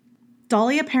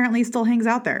 Dolly apparently still hangs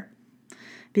out there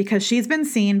because she's been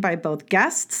seen by both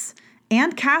guests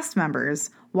and cast members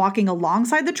walking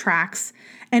alongside the tracks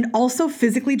and also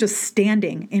physically just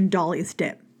standing in Dolly's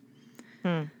Dip.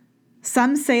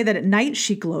 Some say that at night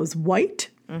she glows white.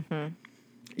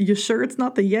 You sure it's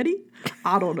not the Yeti?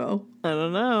 I don't know.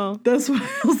 That's why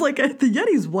I was like, the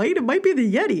Yeti's white. It might be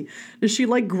the Yeti. Is she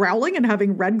growling and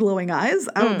having red glowing eyes?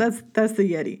 Oh, that's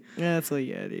the Yeti. Yeah, that's the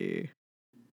Yeti.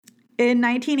 In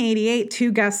 1988,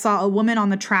 2 guests saw a woman on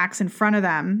the tracks in front of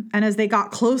them. And as they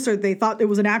got closer, they thought it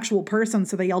was an actual person.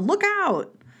 So they yelled, "Look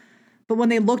out!" But when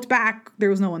they looked back, there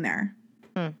was no one there.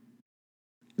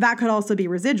 That could also be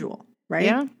residual,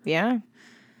 right? Yeah.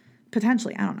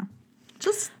 Potentially. I don't know.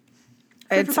 Just...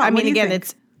 It's, I mean, again,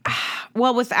 it's,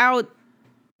 well, without,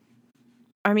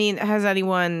 I mean, has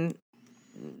anyone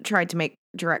tried to make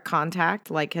direct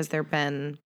contact? Like, has there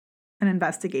been an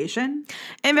investigation?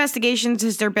 Investigations?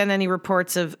 Has there been any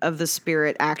reports of the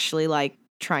spirit actually, like,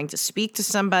 trying to speak to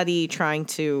somebody, trying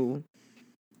to...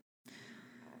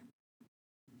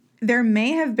 There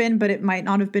may have been, but it might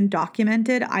not have been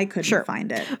documented. I couldn't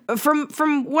find it.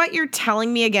 From what you're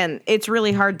telling me, again, it's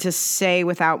really hard to say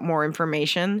without more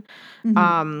information.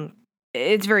 Mm-hmm.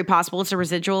 It's very possible it's a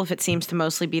residual. If it seems to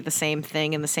mostly be the same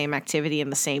thing and the same activity in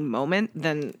the same moment,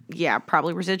 then yeah,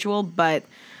 probably residual. But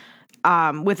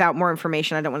without more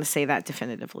information, I don't want to say that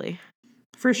definitively.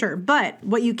 For sure. But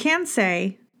what you can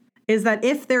say is that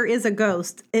if there is a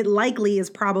ghost, it likely is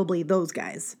probably those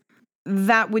guys.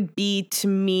 That would be, to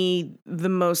me, the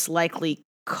most likely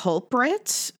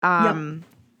culprit. Yep.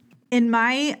 In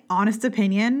my honest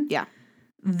opinion,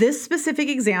 this specific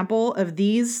example of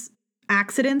these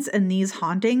accidents and these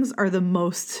hauntings are the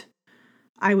most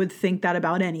I would think that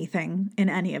about anything in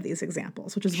any of these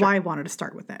examples, which is why I wanted to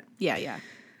start with it. Yeah.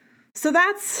 So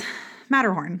that's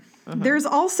Matterhorn. There's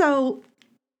also,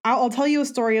 I'll tell you a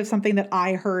story of something that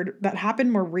I heard that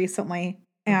happened more recently,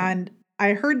 and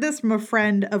I heard this from a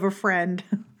friend of a friend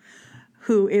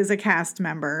who is a cast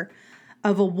member,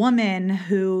 of a woman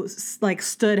who like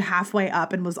stood halfway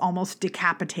up and was almost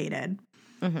decapitated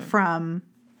from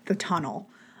the tunnel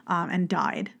and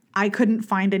died. I couldn't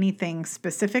find anything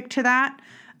specific to that,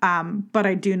 but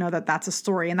I do know that that's a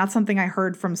story. And that's something I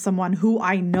heard from someone who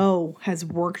I know has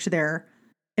worked there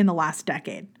in the last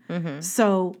decade.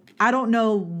 So I don't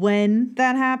know when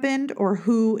that happened or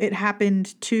who it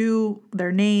happened to,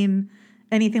 their name,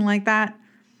 anything like that.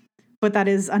 But that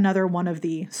is another one of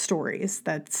the stories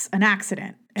that's an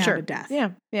accident and a death.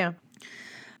 Yeah.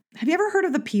 Have you ever heard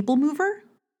of the People Mover?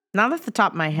 Not off the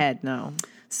top of my head, no.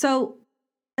 So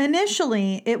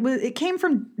initially, it came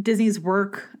from Disney's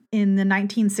work in the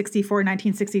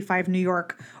 1964-1965 New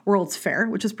York World's Fair,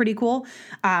 which is pretty cool.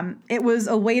 It was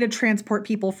a way to transport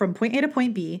people from point A to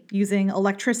point B using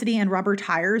electricity and rubber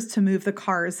tires to move the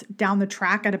cars down the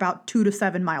track at about 2 to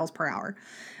 7 miles per hour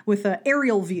with an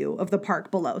aerial view of the park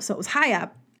below. So it was high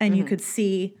up and you could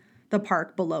see the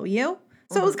park below you.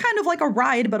 So it was kind of like a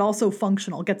ride, but also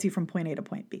functional, gets you from point A to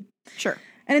point B. Sure.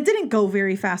 And it didn't go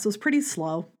very fast. It was pretty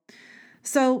slow.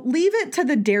 So leave it to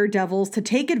the daredevils to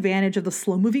take advantage of the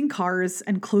slow-moving cars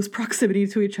and close proximity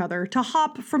to each other to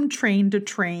hop from train to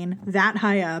train that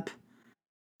high up.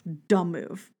 Dumb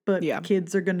move. But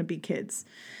kids are going to be kids.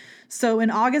 So in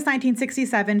August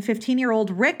 1967,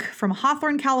 15-year-old Rick from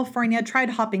Hawthorne, California, tried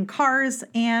hopping cars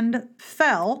and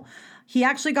fell. He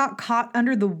actually got caught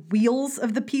under the wheels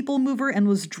of the People Mover and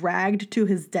was dragged to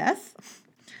his death,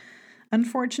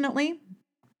 unfortunately.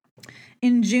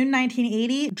 In June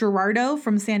 1980, Gerardo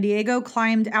from San Diego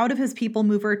climbed out of his People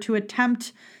Mover to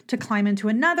attempt to climb into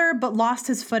another, but lost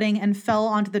his footing and fell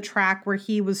onto the track where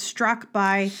he was struck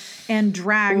by and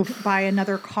dragged by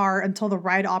another car until the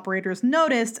ride operators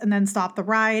noticed and then stopped the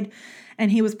ride. And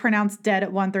he was pronounced dead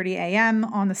at 1:30 a.m.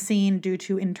 on the scene due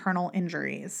to internal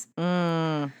injuries.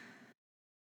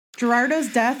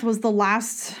 Gerardo's death was the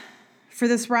last for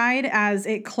this ride as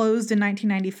it closed in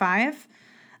 1995.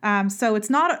 So it's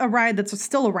not a ride that's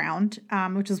still around,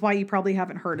 which is why you probably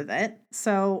haven't heard of it.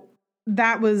 So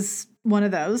that was one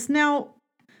of those. Now,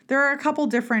 there are a couple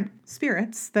different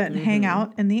spirits that hang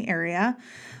out in the area.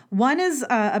 One is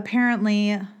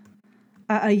apparently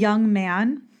a young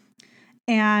man,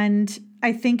 and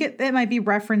I think it might be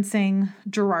referencing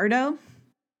Gerardo,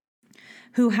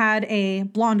 who had a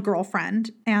blonde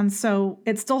girlfriend. And so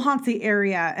it still haunts the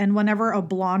area. And whenever a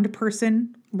blonde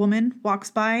woman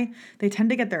walks by, they tend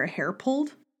to get their hair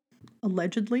pulled,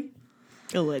 allegedly.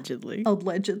 There's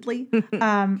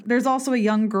also a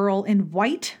young girl in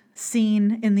white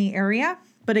seen in the area.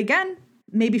 But again,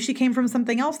 maybe she came from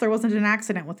something else. There wasn't an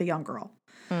accident with the young girl.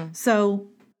 So,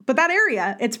 but that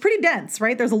area, it's pretty dense,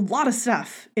 right? There's a lot of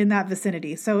stuff in that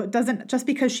vicinity. So it doesn't, just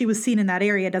because she was seen in that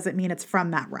area doesn't mean it's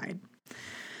from that ride.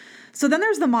 So then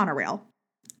there's the monorail.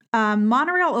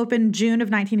 Monorail opened June of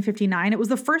 1959. It was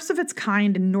the first of its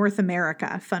kind in North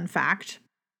America, fun fact,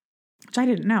 which I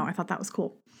didn't know. I thought that was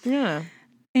cool. Yeah.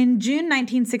 In June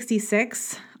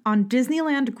 1966, on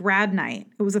Disneyland Grad Night,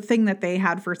 it was a thing that they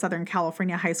had for Southern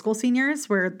California high school seniors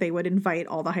where they would invite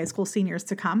all the high school seniors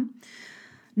to come.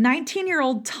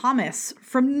 19-year-old Thomas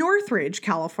from Northridge,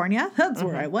 California. That's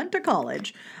where I went to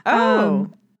college.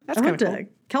 That's I went cool. to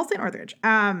Cal State Northridge.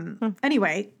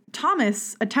 Anyway,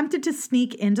 Thomas attempted to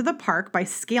sneak into the park by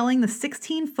scaling the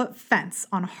 16-foot fence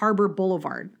on Harbor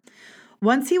Boulevard.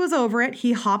 Once he was over it,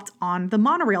 he hopped on the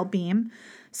monorail beam.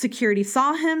 Security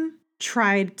saw him,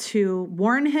 tried to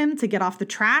warn him to get off the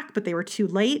track, but they were too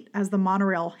late as the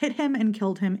monorail hit him and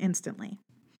killed him instantly.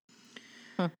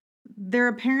 there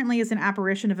apparently is an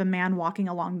apparition of a man walking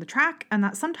along the track, and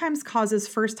that sometimes causes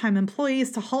first-time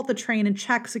employees to halt the train and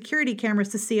check security cameras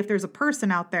to see if there's a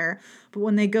person out there. But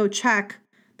when they go check,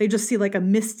 they just see like a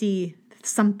misty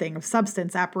something of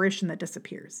substance apparition that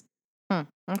disappears.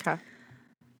 Okay.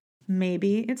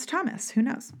 Maybe it's Thomas. Who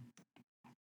knows?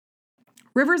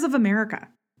 Rivers of America.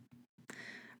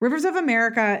 Rivers of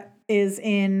America is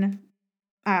in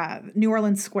New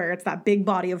Orleans Square. It's that big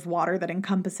body of water that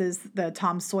encompasses the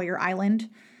Tom Sawyer Island.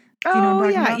 Do you know what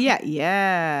I'm talking about?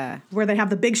 Yeah. Where they have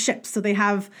the big ships. So they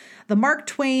have the Mark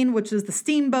Twain, which is the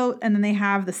steamboat, and then they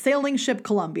have the sailing ship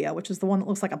Columbia, which is the one that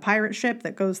looks like a pirate ship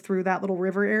that goes through that little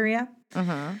river area.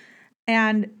 Uh-huh.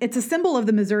 And it's a symbol of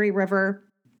the Missouri River.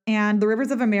 And the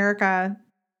Rivers of America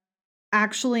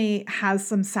actually has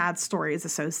some sad stories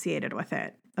associated with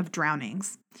it of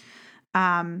drownings.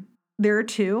 There are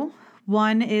two.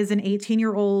 One is an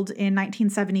 18-year-old in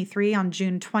 1973 on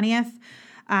June 20th.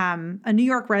 A New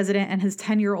York resident and his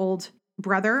 10-year-old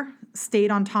brother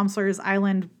stayed on Tom Sawyer's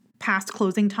Island past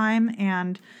closing time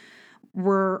and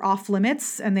were off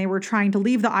limits, and they were trying to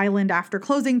leave the island after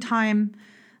closing time,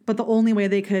 but the only way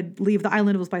they could leave the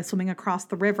island was by swimming across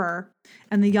the river,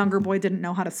 and the younger boy didn't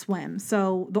know how to swim.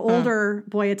 So the older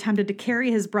boy attempted to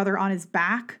carry his brother on his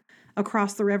back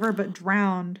across the river, but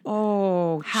drowned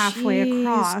halfway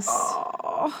across.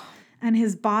 And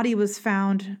his body was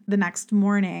found the next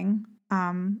morning.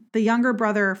 The younger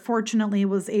brother, fortunately,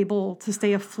 was able to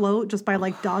stay afloat just by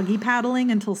like doggy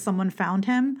paddling until someone found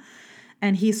him,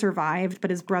 and he survived, but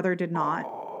his brother did not.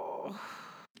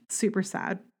 Super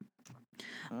sad.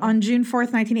 On June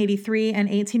 4th, 1983, an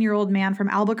 18-year-old man from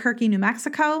Albuquerque, New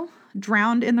Mexico,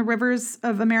 drowned in the Rivers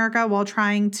of America while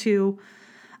trying to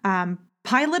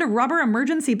pilot a rubber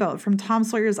emergency boat from Tom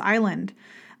Sawyer's Island.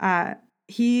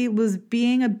 He was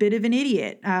being a bit of an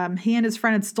idiot. He and his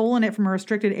friend had stolen it from a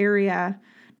restricted area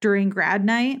during grad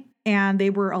night, and they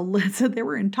were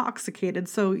intoxicated.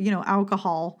 So, you know,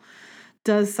 alcohol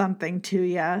does something to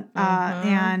you.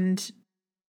 And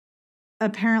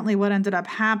apparently what ended up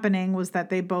happening was that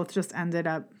they both just ended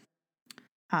up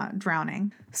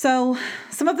drowning. So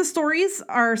some of the stories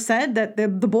are said that the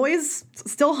boys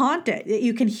still haunt it.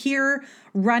 You can hear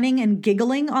running and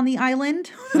giggling on the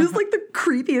island. It is like the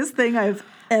creepiest thing I've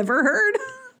ever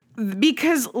heard.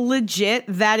 Because legit,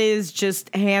 that is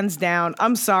just hands down.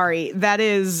 I'm sorry. That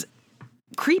is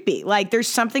creepy. Like, there's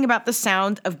something about the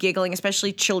sound of giggling,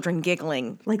 especially children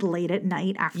giggling. Like late at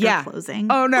night after closing.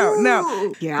 Oh,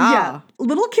 no. Yeah.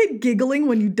 Little kid giggling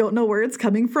when you don't know where it's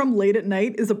coming from late at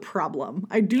night is a problem.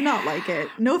 I do not like it.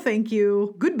 No, thank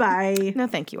you. Goodbye. No,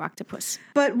 thank you, octopus.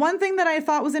 But one thing that I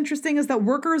thought was interesting is that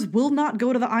workers will not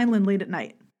go to the island late at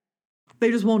night. They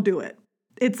just won't do it.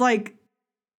 It's like,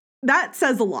 that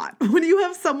says a lot. When you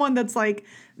have someone that's like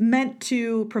meant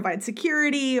to provide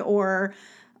security or,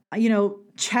 you know,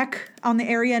 check on the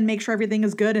area and make sure everything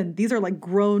is good. And these are like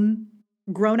grown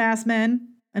ass men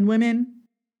and women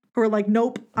who are like,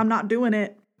 nope, I'm not doing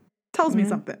it. Tells me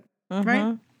something,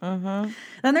 right? Then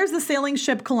there's the sailing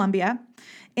ship Columbia,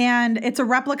 and it's a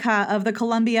replica of the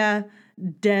Columbia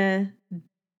de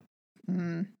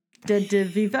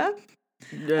Viva.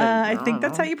 I think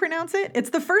that's how you pronounce it.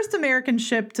 It's the first American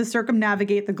ship to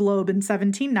circumnavigate the globe in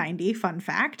 1790, fun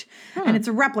fact. And it's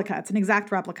a replica. It's an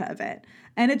exact replica of it.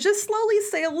 And it just slowly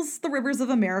sails the rivers of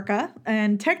America.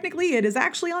 And technically, it is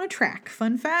actually on a track.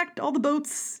 Fun fact, all the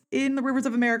boats in the rivers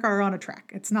of America are on a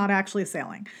track. It's not actually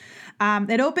sailing.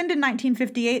 It opened in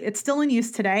 1958. It's still in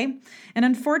use today. And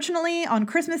unfortunately, on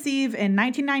Christmas Eve in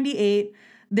 1998,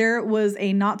 there was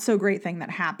a not so great thing that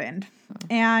happened.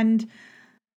 And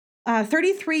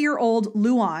 33-year-old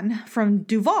Luan from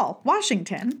Duvall,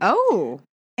 Washington.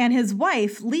 And his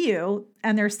wife, Liu,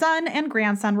 and their son and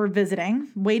grandson were visiting,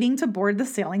 waiting to board the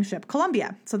sailing ship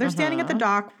Columbia. So they're standing at the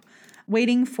dock,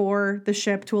 waiting for the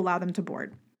ship to allow them to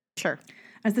board. Sure.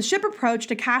 As the ship approached,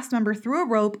 a cast member threw a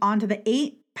rope onto the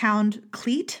 8-pound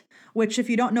cleat, which, if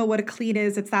you don't know what a cleat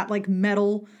is, it's that like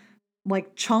metal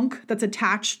like chunk that's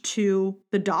attached to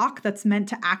the dock that's meant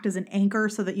to act as an anchor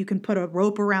so that you can put a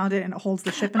rope around it and it holds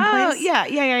the ship in place. Oh,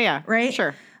 yeah. Right?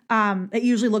 Sure. It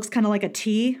usually looks kind of like a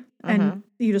T, and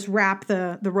you just wrap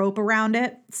the rope around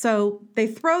it. So they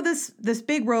throw this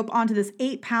big rope onto this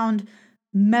 8-pound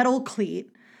metal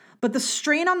cleat, but the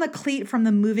strain on the cleat from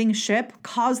the moving ship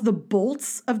caused the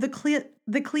bolts of the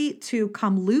cleat to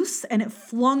come loose, and it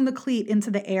flung the cleat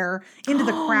into the air, into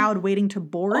the crowd waiting to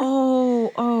board.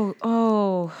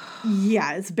 Oh.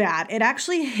 Yeah, it's bad. It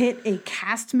actually hit a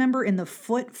cast member in the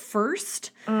foot first,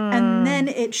 and then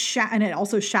it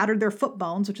also shattered their foot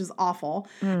bones, which is awful,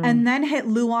 and then hit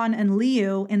Luan and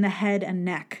Liu in the head and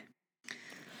neck.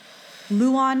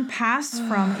 Luan passed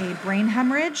from a brain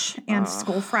hemorrhage and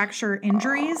skull fracture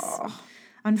injuries,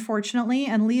 unfortunately,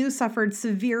 and Liu suffered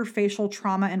severe facial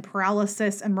trauma and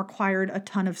paralysis and required a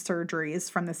ton of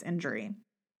surgeries from this injury.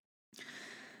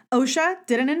 OSHA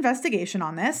did an investigation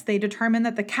on this. They determined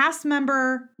that the cast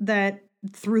member that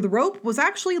threw the rope was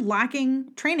actually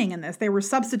lacking training in this. They were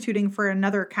substituting for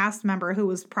another cast member who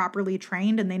was properly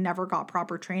trained, and they never got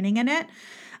proper training in it.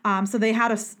 So they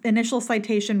had an initial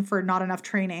citation for not enough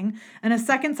training and a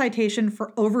second citation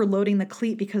for overloading the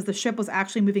cleat because the ship was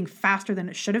actually moving faster than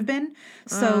it should have been.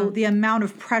 So the amount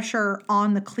of pressure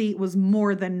on the cleat was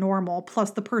more than normal.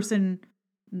 Plus the person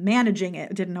managing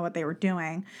it didn't know what they were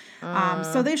doing.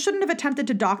 So they shouldn't have attempted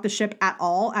to dock the ship at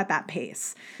all at that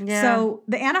pace. Yeah. So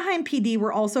the Anaheim PD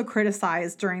were also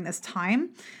criticized during this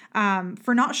time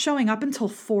for not showing up until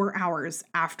 4 hours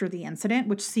after the incident,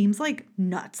 which seems like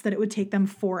nuts that it would take them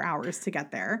 4 hours to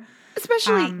get there.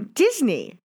 Especially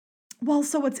Disney. Well,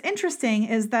 so what's interesting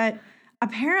is that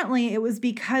apparently it was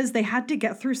because they had to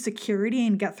get through security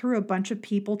and get through a bunch of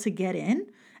people to get in.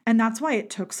 And that's why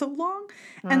it took so long.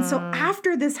 And so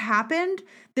after this happened,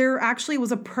 there actually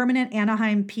was a permanent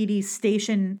Anaheim PD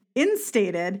station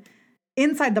instated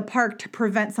inside the park to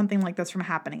prevent something like this from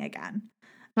happening again.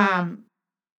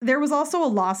 There was also a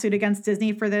lawsuit against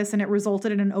Disney for this, and it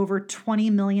resulted in an over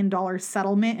 $20 million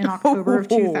settlement in October of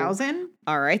 2000.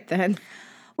 All right, then.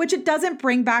 Which it doesn't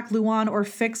bring back Luan or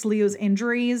fix Liu's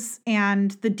injuries, and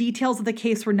the details of the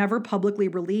case were never publicly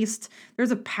released.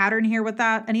 There's a pattern here with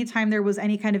that. Anytime there was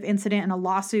any kind of incident and a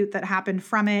lawsuit that happened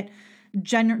from it,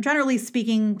 generally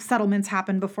speaking, settlements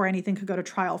happen before anything could go to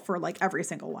trial for like every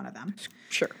single one of them.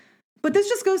 Sure. But this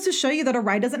just goes to show you that a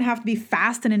ride doesn't have to be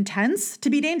fast and intense to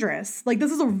be dangerous. Like,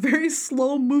 this is a very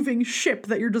slow-moving ship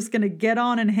that you're just going to get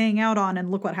on and hang out on, and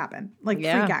look what happened. Like,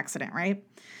 freak accident, right?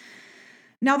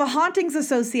 Now, the hauntings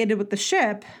associated with the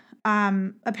ship,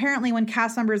 apparently when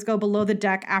cast members go below the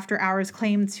deck after hours,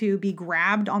 claim to be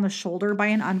grabbed on the shoulder by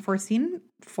an unforeseen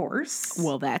force.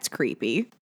 Well, that's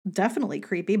creepy. Definitely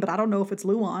creepy, but I don't know if it's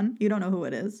Luan. You don't know who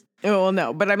it is. Oh, well,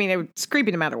 no, but I mean, it's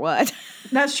creepy no matter what.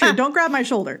 That's true. Don't grab my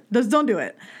shoulder. Just don't do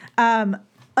it.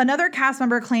 Another cast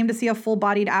member claimed to see a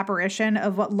full-bodied apparition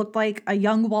of what looked like a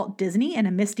young Walt Disney in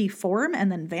a misty form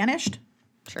and then vanished.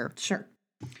 Sure. Sure.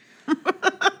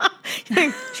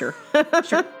 Sure.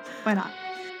 Sure. Why not?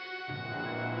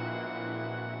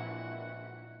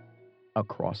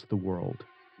 Across the world,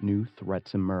 new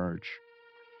threats emerge.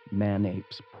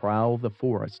 Man-apes prowl the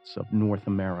forests of North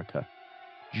America.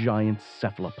 Giant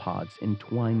cephalopods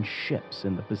entwine ships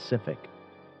in the Pacific.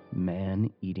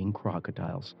 Man-eating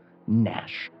crocodiles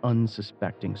gnash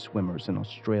unsuspecting swimmers in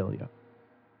Australia.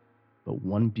 But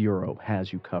one bureau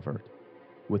has you covered,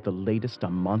 with the latest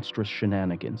on monstrous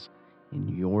shenanigans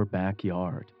in your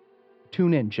backyard.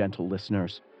 Tune in, gentle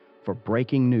listeners, for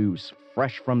breaking news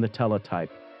fresh from the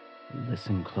teletype.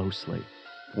 Listen closely,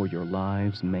 for your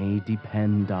lives may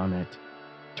depend on it.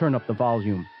 Turn up the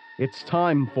volume. It's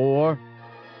time for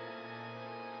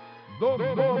The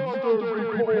Monster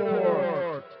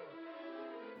Report!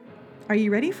 Are you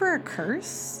ready for a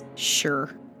curse?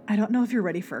 Sure. I don't know if you're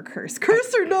ready for a curse.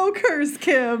 Curse or no curse,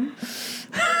 Kim?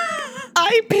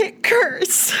 I pick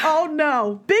curse. Oh,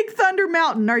 no. Big Thunder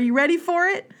Mountain. Are you ready for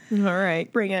it? All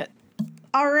right, bring it.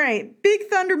 All right. Big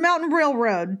Thunder Mountain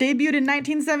Railroad debuted in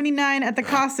 1979 at the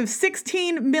cost of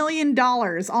 $16 million,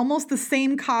 almost the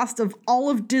same cost of all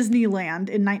of Disneyland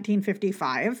in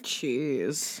 1955.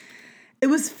 Jeez. It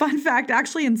was, fun fact,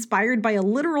 actually inspired by a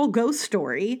literal ghost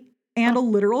story and a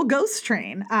literal ghost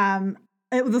train.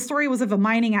 The story was of a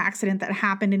mining accident that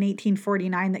happened in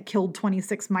 1849 that killed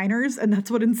 26 miners, and that's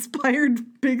what inspired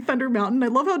Big Thunder Mountain. I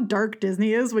love how dark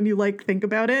Disney is when you, like, think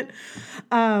about it.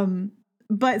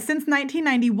 But since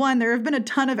 1991, there have been a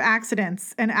ton of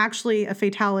accidents and actually a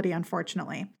fatality,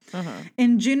 unfortunately.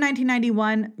 In June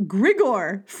 1991,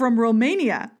 Grigor from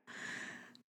Romania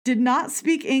did not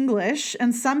speak English,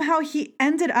 and somehow he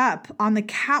ended up on the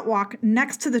catwalk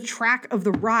next to the track of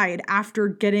the ride after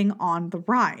getting on the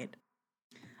ride.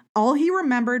 All he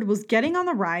remembered was getting on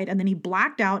the ride, and then he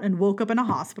blacked out and woke up in a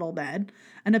hospital bed.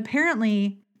 And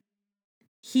apparently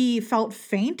he felt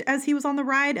faint as he was on the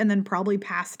ride and then probably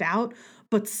passed out,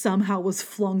 but somehow was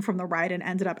flung from the ride and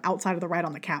ended up outside of the ride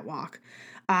on the catwalk.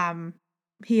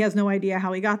 He has no idea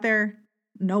how he got there.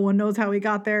 No one knows how he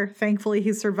got there. Thankfully,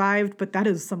 he survived, but that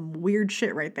is some weird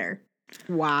shit right there.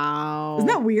 Wow. Isn't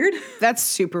that weird? That's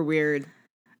super weird.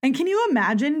 And can you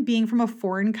imagine being from a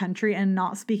foreign country and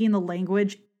not speaking the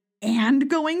language and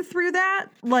going through that?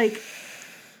 Like,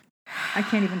 I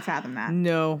can't even fathom that.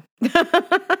 No.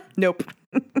 Nope.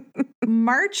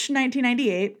 March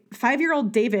 1998,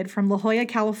 5-year-old David from La Jolla,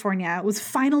 California, was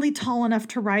finally tall enough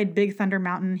to ride Big Thunder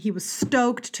Mountain. He was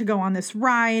stoked to go on this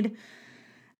ride.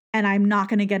 And I'm not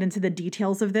going to get into the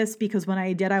details of this because when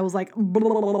I did, I was like, blah,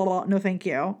 blah, blah, blah, no, thank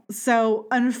you. So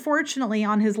unfortunately,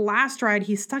 on his last ride,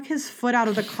 he stuck his foot out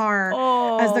of the car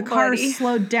as the car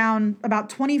slowed down about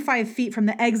 25 feet from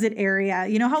the exit area.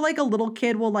 You know how like a little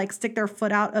kid will like stick their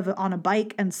foot out on a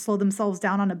bike and slow themselves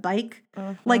down on a bike?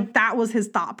 Like that was his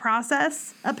thought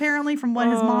process, apparently, from what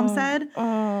his mom said.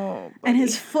 And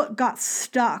his foot got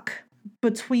stuck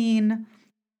between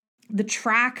the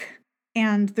track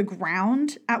and the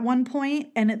ground at one point,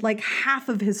 and it like half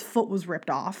of his foot was ripped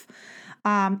off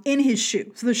in his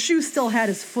shoe. So the shoe still had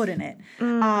his foot in it.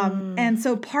 And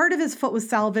so part of his foot was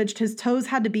salvaged. His toes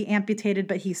had to be amputated,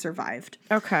 but he survived.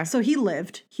 Okay. So he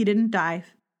lived. He didn't die.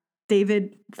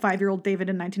 David, 5-year-old David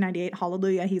in 1998,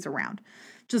 hallelujah, he's around.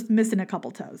 Just missing a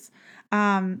couple toes.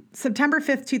 September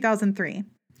 5th, 2003.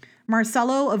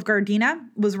 Marcelo of Gardena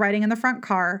was riding in the front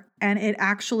car, and it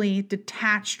actually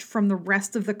detached from the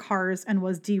rest of the cars and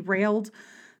was derailed,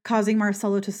 causing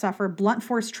Marcelo to suffer blunt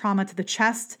force trauma to the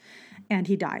chest, and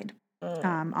he died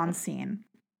on scene.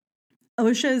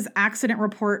 OSHA's accident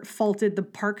report faulted the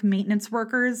park maintenance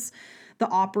workers, the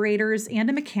operators, and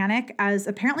a mechanic, as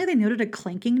apparently they noted a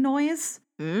clanking noise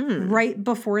right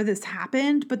before this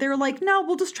happened, but they were like, no,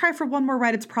 we'll just try for one more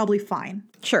ride. It's probably fine.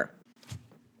 Sure.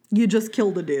 You just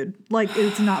killed a dude. Like,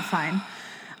 it's not fine.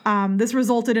 This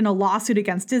resulted in a lawsuit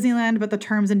against Disneyland, but the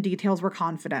terms and details were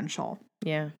confidential.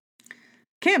 Yeah.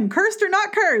 Kim, cursed or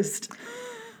not cursed?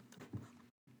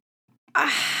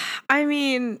 I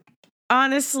mean,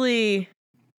 honestly,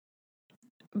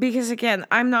 because again,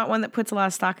 I'm not one that puts a lot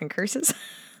of stock in curses.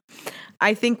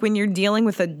 I think when you're dealing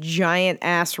with a giant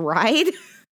ass ride, it's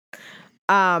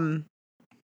an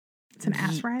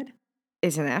ass ride?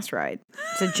 It's an ass ride.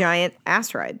 It's a giant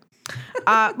ass ride.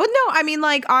 But no, I mean,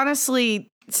 like, honestly,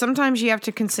 sometimes you have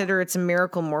to consider it's a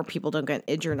miracle more people don't get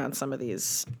injured on some of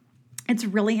these. It's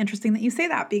really interesting that you say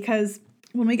that, because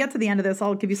when we get to the end of this,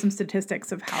 I'll give you some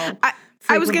statistics of how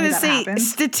I was going to say,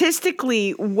 happens.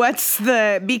 Statistically,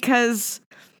 because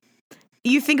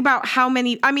you think about how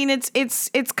many, I mean, it's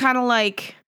kind of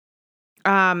like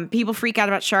people freak out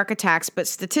about shark attacks, but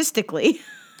statistically,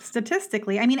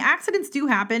 I mean, accidents do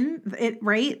happen,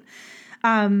 right?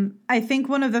 I think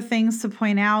one of the things to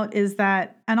point out is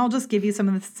that, and I'll just give you some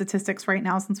of the statistics right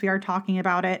now since we are talking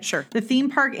about it. Sure. The theme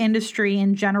park industry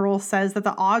in general says that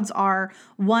the odds are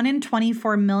 1 in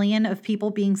 24 million of people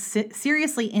being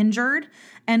seriously injured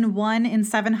and 1 in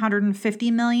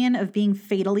 750 million of being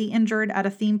fatally injured at a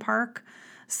theme park.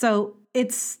 So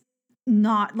it's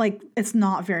not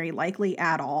very likely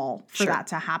at all for that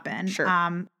to happen.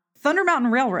 Sure. Thunder Mountain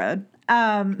Railroad.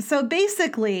 So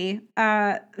basically,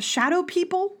 shadow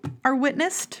people are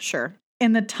witnessed. Sure.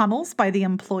 In the tunnels by the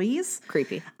employees.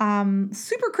 Creepy.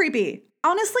 Super creepy.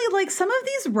 Honestly, like, some of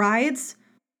these rides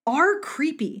are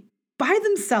creepy by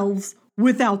themselves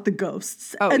without the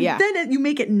ghosts. Oh, and yeah. Then you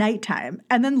make it nighttime,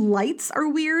 and then lights are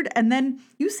weird, and then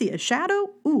you see a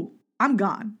shadow. Ooh, I'm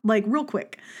gone. Like, real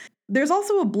quick. There's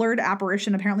also a blurred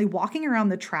apparition apparently walking around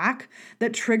the track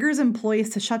that triggers employees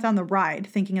to shut down the ride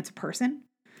thinking it's a person.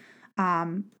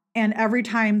 And every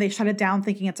time they shut it down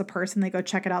thinking it's a person, they go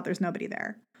check it out. There's nobody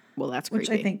there. Well, that's creepy. Which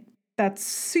I think that's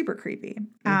super creepy.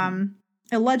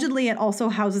 Allegedly, it also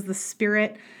houses the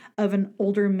spirit of an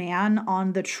older man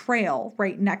on the trail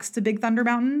right next to Big Thunder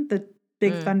Mountain, the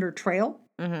Big Thunder Trail.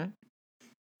 Mm-hmm.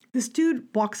 This dude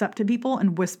walks up to people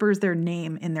and whispers their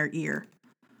name in their ear.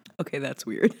 Okay, that's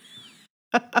weird.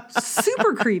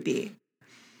 Super creepy.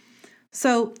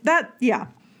 So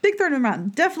Big Thunder Mountain,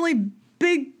 definitely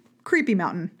big, creepy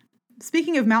mountain.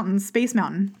 Speaking of mountains, Space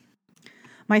Mountain,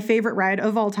 my favorite ride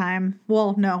of all time.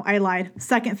 Well, no, I lied.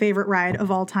 Second favorite ride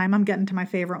of all time. I'm getting to my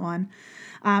favorite one.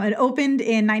 It opened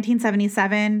in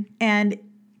 1977 and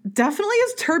definitely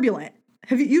is turbulent.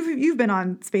 You've been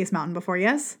on Space Mountain before,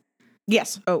 yes?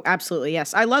 Yes. Oh, absolutely.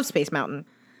 Yes. I love Space Mountain.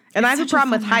 And I have a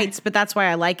problem with heights, but that's why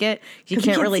I like it. You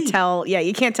can't really tell. Yeah,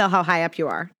 you can't tell how high up you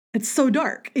are. It's so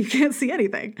dark. You can't see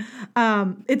anything.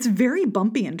 It's very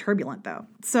bumpy and turbulent, though.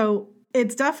 So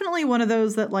it's definitely one of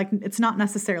those that, like, it's not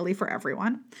necessarily for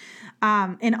everyone.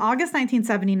 In August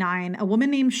 1979, a woman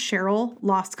named Cheryl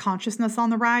lost consciousness on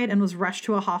the ride and was rushed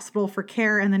to a hospital for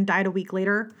care and then died a week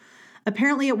later.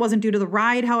 Apparently, it wasn't due to the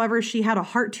ride. However, she had a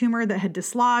heart tumor that had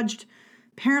dislodged,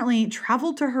 apparently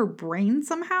traveled to her brain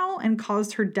somehow and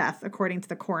caused her death, according to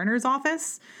the coroner's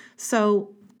office.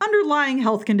 So underlying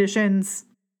health conditions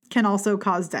can also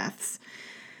cause deaths.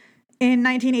 In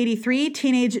 1983,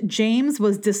 teenage James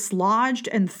was dislodged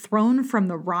and thrown from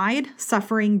the ride,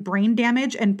 suffering brain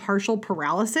damage and partial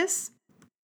paralysis,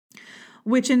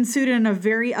 which ensued in a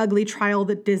very ugly trial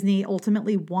that Disney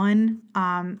ultimately won,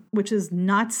 which is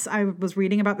nuts. I was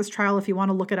reading about this trial. If you want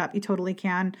to look it up, you totally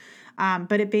can.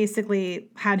 But it basically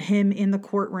had him in the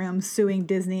courtroom suing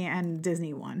Disney, and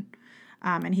Disney won.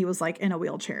 And he was like in a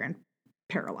wheelchair and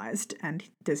paralyzed, and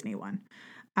Disney won.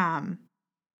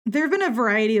 There have been a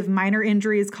variety of minor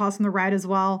injuries caused from the ride as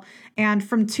well. And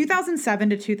from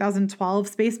 2007 to 2012,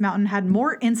 Space Mountain had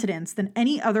more incidents than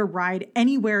any other ride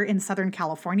anywhere in Southern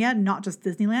California, not just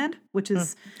Disneyland, which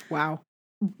is wow,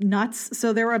 nuts.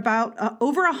 So there were about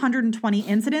over 120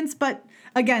 incidents. But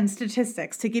again,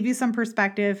 statistics to give you some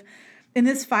perspective. In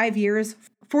this 5 years,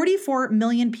 44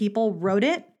 million people rode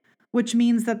it, which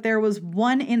means that there was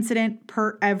one incident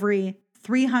per every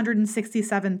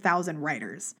 367,000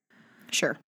 riders.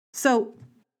 Sure. So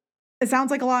it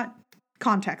sounds like a lot.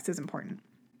 Context is important.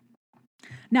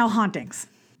 Now, hauntings.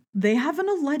 They have an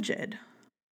alleged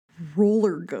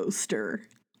roller coaster.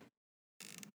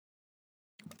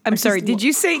 I'm sorry. Did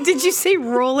you say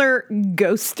roller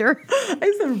coaster?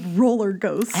 I said roller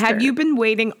coaster. Have you been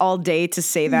waiting all day to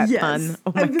say that pun?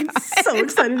 Oh my God. I've been so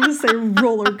excited to say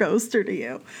roller coaster to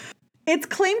you. It's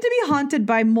claimed to be haunted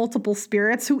by multiple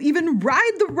spirits who even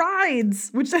ride the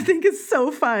rides, which I think is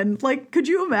so fun. Like, could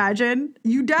you imagine?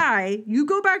 You die, you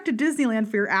go back to Disneyland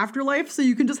for your afterlife so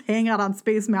you can just hang out on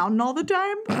Space Mountain all the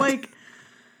time? Like,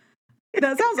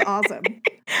 that sounds awesome.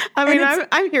 I mean,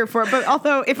 I'm here for it, but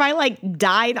although if I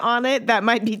died on it, that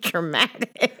might be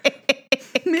traumatic.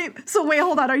 So wait,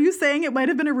 hold on. Are you saying it might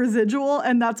have been a residual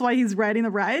and that's why he's riding the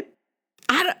ride?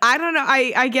 I don't know.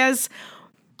 I guess...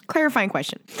 Clarifying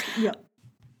question. Yep.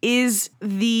 Is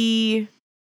the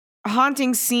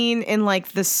haunting scene in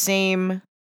the same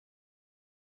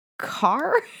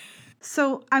car?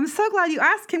 So I'm so glad you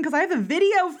asked him because I have a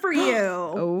video for you.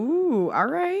 Oh, all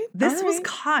right. This was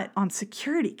caught on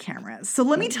security cameras. So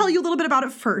let me tell you a little bit about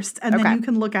it first, and then you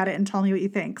can look at it and tell me what you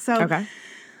think. So,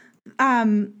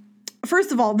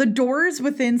 first of all, the doors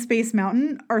within Space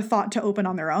Mountain are thought to open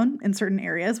on their own in certain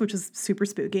areas, which is super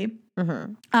spooky.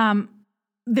 Mm-hmm.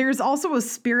 There's also a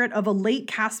spirit of a late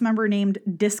cast member named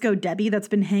Disco Debbie that's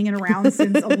been hanging around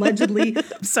since allegedly.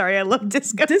 I'm sorry, I love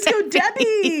Disco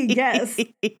Debbie. Yes.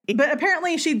 But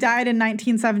apparently she died in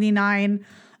 1979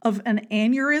 of an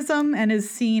aneurysm and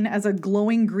is seen as a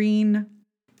glowing green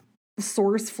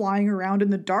source flying around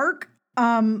in the dark.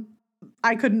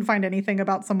 I couldn't find anything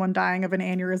about someone dying of an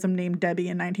aneurysm named Debbie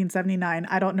in 1979.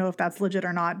 I don't know if that's legit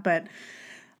or not, but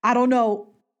I don't know.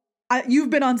 You've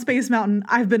been on Space Mountain.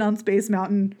 I've been on Space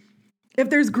Mountain. If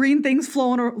there's green things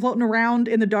floating around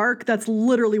in the dark, that's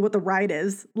literally what the ride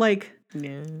is.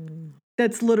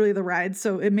 That's literally the ride.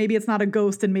 So maybe it's not a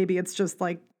ghost and maybe it's just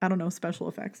I don't know, special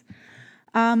effects.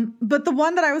 But the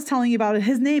one that I was telling you about,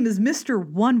 his name is Mr.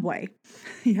 One Way.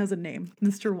 He has a name,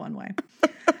 Mr. One Way.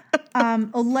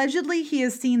 Allegedly, he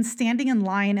is seen standing in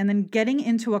line and then getting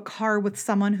into a car with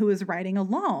someone who is riding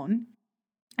alone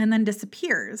and then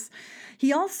disappears.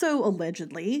 He also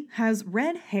allegedly has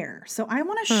red hair. So I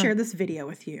want to share this video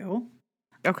with you.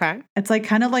 Okay. It's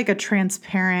kind of like a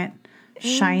transparent,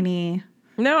 shiny.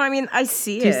 No, I mean, I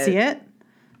see it. Do you see it?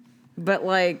 But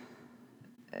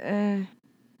I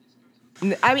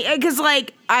mean, because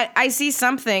I see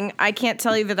something. I can't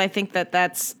tell you that I think that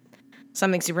that's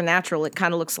something supernatural. It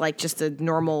kind of looks like just a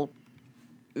normal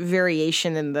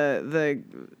variation in the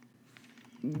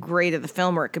grade of the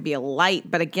film, or it could be a light.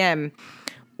 But again,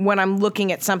 when I'm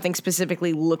looking at something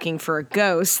specifically looking for a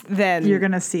ghost, then you're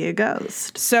going to see a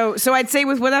ghost. So I'd say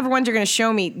with whatever ones you're going to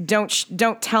show me, don't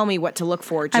tell me what to look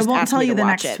for. Just I won't ask tell me you to the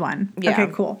watch next it. one. Yeah.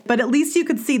 Okay, cool. But at least you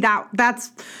could see that.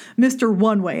 That's Mr.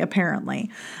 One Way,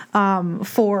 apparently,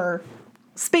 for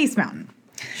Space Mountain.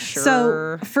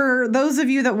 Sure. So for those of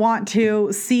you that want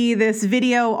to see this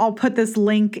video, I'll put this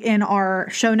link in our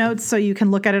show notes so you can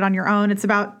look at it on your own. It's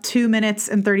about 2 minutes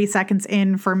and 30 seconds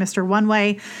in for Mr. One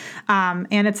Way.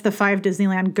 And it's the 5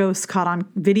 Disneyland ghosts caught on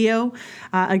video.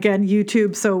 Again,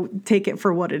 YouTube, so take it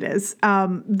for what it is.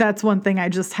 That's one thing I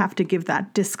just have to give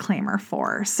that disclaimer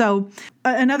for. So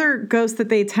another ghost that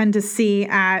they tend to see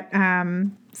at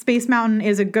Space Mountain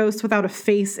is a ghost without a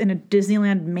face in a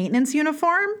Disneyland maintenance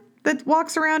uniform that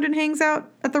walks around and hangs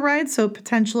out at the ride. So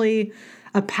potentially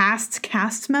a past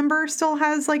cast member still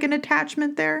has an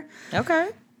attachment there. Okay.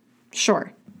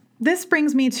 Sure. This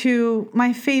brings me to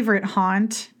my favorite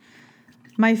haunt,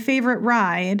 my favorite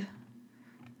ride,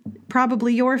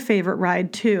 probably your favorite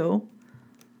ride too.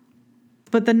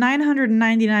 But the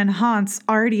 999 haunts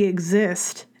already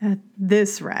exist at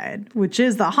this ride, which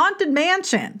is the Haunted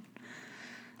Mansion.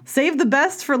 Save the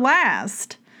best for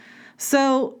last.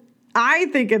 So I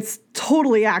think it's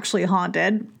totally actually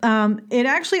haunted. It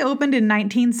actually opened in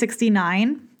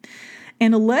 1969,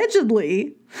 and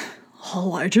allegedly,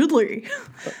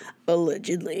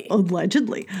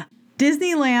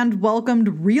 Disneyland welcomed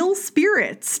real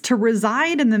spirits to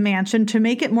reside in the mansion to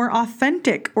make it more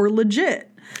authentic or legit.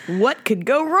 What could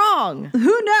go wrong?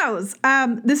 Who knows?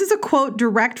 This is a quote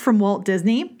direct from Walt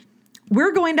Disney.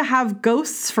 We're going to have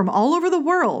ghosts from all over the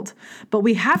world, but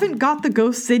we haven't got the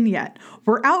ghosts in yet.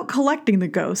 We're out collecting the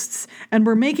ghosts, and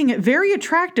we're making it very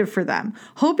attractive for them,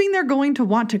 hoping they're going to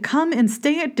want to come and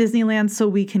stay at Disneyland so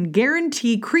we can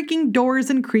guarantee creaking doors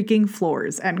and creaking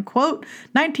floors. End quote.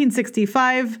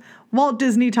 1965, Walt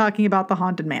Disney talking about the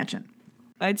Haunted Mansion.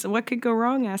 What could go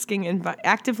wrong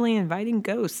actively inviting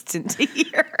ghosts into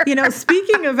here?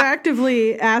 Speaking of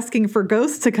actively asking for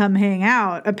ghosts to come hang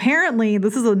out, apparently,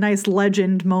 this is a nice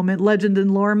legend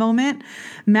and lore moment.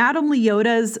 Madame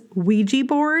Leota's Ouija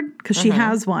board, because she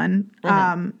has one,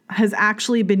 has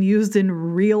actually been used in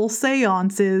real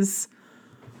seances.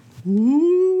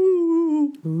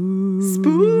 Ooh.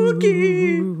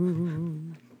 Spooky.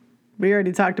 We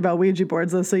already talked about Ouija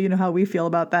boards, though, so you know how we feel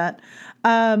about that.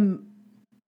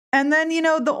 And then,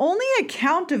 the only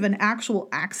account of an actual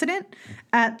accident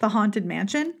at the Haunted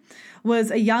Mansion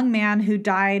was a young man who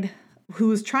died, who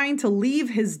was trying to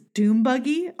leave his doom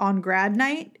buggy on grad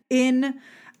night in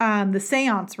the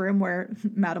seance room where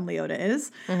Madame Leota is.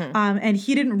 And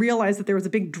he didn't realize that there was a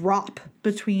big drop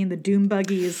between the doom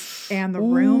buggies and the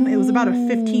room. It was about a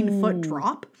 15-foot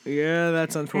drop. Yeah,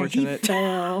 that's unfortunate.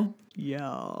 And he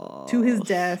fell to his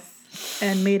death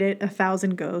and made it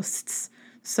 1,000 ghosts.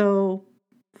 So...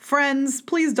 friends,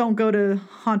 please don't go to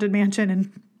Haunted Mansion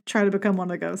and try to become one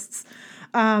of the ghosts.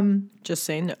 Just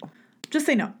say no. Just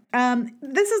say no.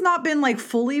 This has not been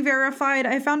fully verified.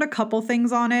 I found a couple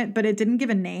things on it, but it didn't give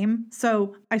a name.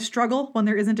 So I struggle when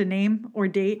there isn't a name or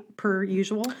date per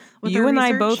usual. You and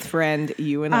I both, friend.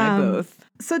 You and I both.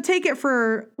 So take it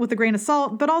with a grain of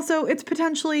salt, but also it's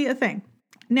potentially a thing.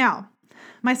 Now,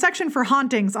 my section for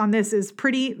hauntings on this is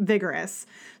pretty vigorous.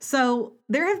 So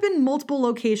there have been multiple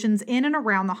locations in and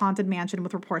around the Haunted Mansion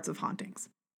with reports of hauntings.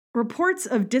 Reports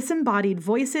of disembodied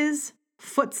voices,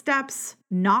 footsteps,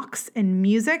 knocks, and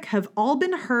music have all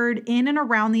been heard in and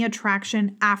around the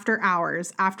attraction after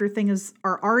hours, after things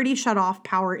are already shut off,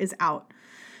 power is out.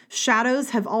 Shadows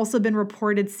have also been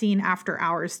reported seen after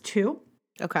hours too.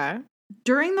 Okay.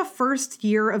 During the first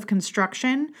year of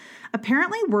construction,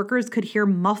 apparently workers could hear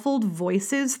muffled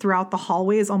voices throughout the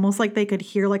hallways, almost like they could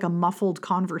hear a muffled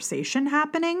conversation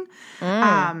happening.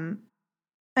 And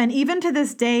even to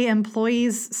this day,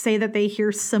 employees say that they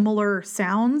hear similar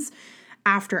sounds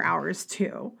after hours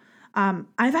too.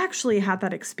 I've actually had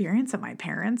that experience at my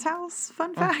parents' house,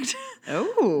 fun fact.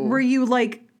 Oh. Where you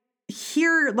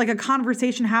hear a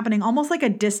conversation happening, almost like a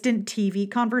distant TV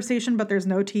conversation, but there's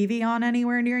no TV on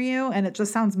anywhere near you, and it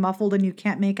just sounds muffled and you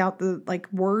can't make out the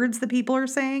words that people are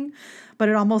saying, but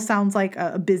it almost sounds like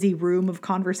a busy room of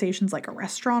conversations, like a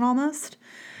restaurant almost.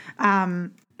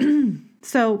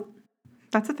 So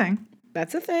that's a thing.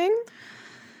 That's a thing.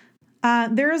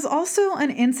 There is also an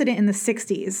incident in the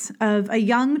 60s of a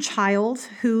young child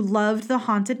who loved the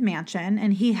Haunted Mansion,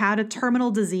 and he had a terminal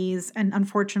disease, and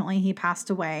unfortunately he passed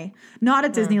away. Not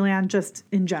at Disneyland, just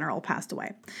in general passed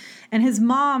away. And his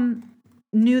mom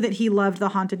knew that he loved the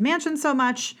Haunted Mansion so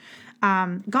much,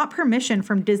 got permission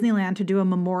from Disneyland to do a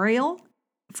memorial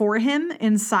for him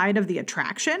inside of the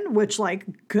attraction, which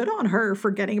good on her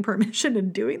for getting permission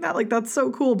and doing that. That's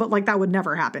so cool, but that would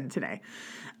never happen today.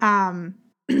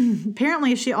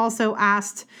 Apparently, she also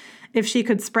asked if she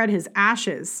could spread his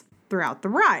ashes throughout the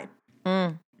ride.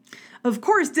 Of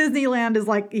course, Disneyland is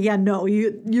yeah, no,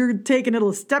 you're taking it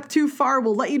a step too far.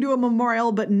 We'll let you do a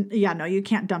memorial, but yeah, no, you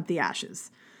can't dump the ashes.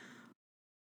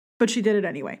 But she did it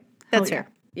anyway. That's fair.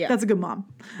 Yeah. That's a good mom.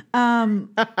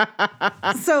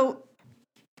 So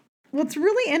what's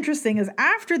really interesting is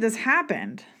after this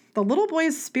happened, the little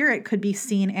boy's spirit could be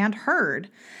seen and heard,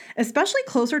 especially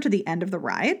closer to the end of the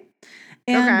ride.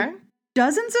 And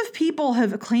dozens of people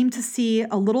have claimed to see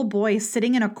a little boy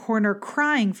sitting in a corner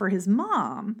crying for his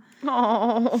mom.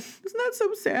 Oh, isn't that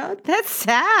so sad? That's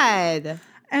sad.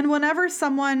 And whenever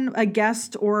someone, a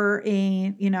guest or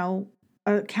a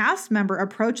cast member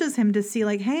approaches him to see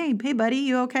hey buddy,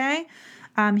 you okay?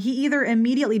 He either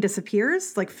immediately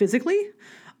disappears, physically,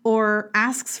 or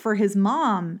asks for his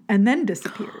mom and then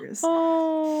disappears.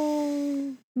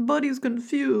 Oh. Buddy's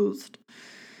confused.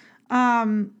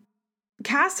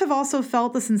 Cast have also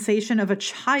felt the sensation of a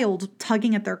child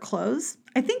tugging at their clothes.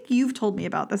 I think you've told me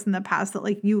about this in the past,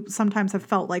 that you sometimes have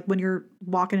felt when you're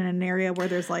walking in an area where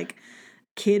there's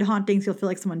kid hauntings, you'll feel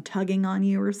like someone tugging on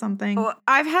you or something. Well,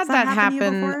 I've had that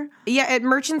happen. Yeah, at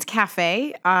Merchant's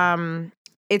Cafe.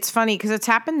 It's funny because it's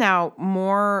happened now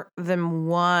more than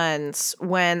once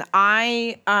when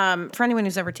I, for anyone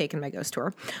who's ever taken my ghost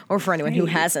tour, or for anyone who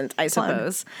hasn't, I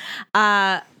suppose,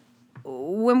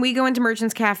 when we go into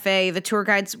Merchant's Cafe, the tour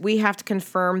guides, we have to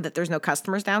confirm that there's no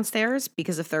customers downstairs,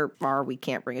 because if there are, we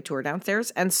can't bring a tour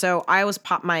downstairs. And so I always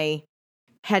pop my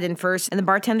head in first, and the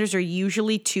bartenders are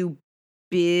usually too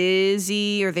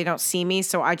busy or they don't see me,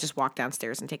 so I just walk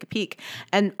downstairs and take a peek.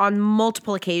 And on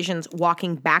multiple occasions,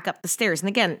 walking back up the stairs, and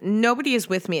again, nobody is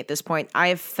with me at this point, I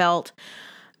have felt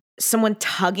someone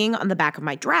tugging on the back of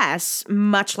my dress,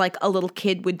 much like a little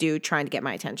kid would do trying to get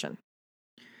my attention.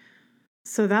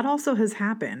 So that also has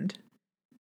happened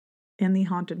in the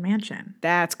Haunted Mansion.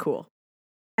 That's cool.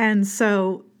 And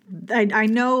so I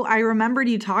know I remembered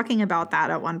you talking about that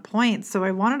at one point, so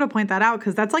I wanted to point that out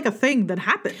because that's like a thing that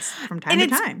happens from time to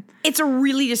time. It's a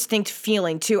really distinct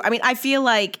feeling too. I mean, I feel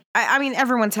like, I mean,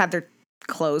 everyone's had their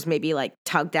clothes maybe like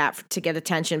tugged at to get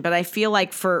attention, but I feel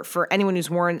like for anyone who's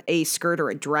worn a skirt or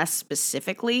a dress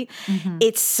specifically,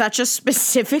 it's such a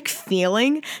specific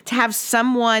feeling to have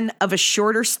someone of a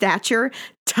shorter stature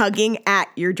tugging at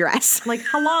your dress. Like,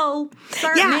 hello,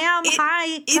 sir, ma'am,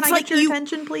 hi, can I get your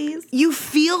attention, please? You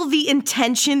feel the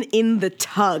intention in the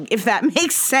tug, if that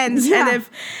makes sense. Yeah. And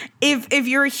if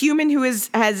you're a human who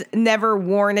has never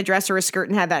worn a dress or a skirt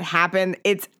and had that happen,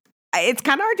 it's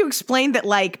kind of hard to explain that,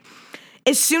 like,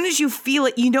 as soon as you feel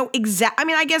it, you know exactly. I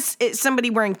mean, I guess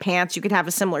somebody wearing pants, you could have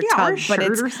a similar tug, or a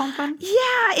shirt or something.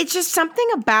 Yeah, it's just something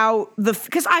about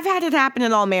because I've had it happen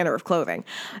in all manner of clothing.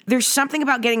 There's something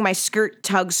about getting my skirt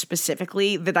tugged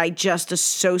specifically that I just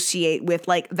associate with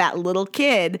like that little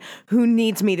kid who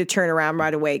needs me to turn around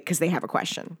right away because they have a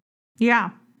question. Yeah.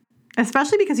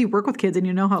 Especially because you work with kids and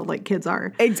you know how like kids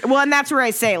are. Well, and that's where I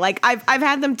say, like, I've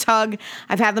had them tug.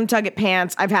 I've had them tug at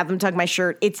pants. I've had them tug my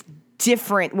shirt. It's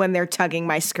different when they're tugging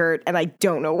my skirt, and I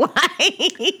don't know why.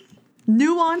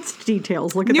 Nuanced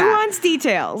details. Look at that. Nuanced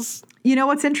details. You know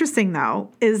what's interesting,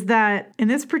 though, is that in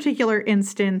this particular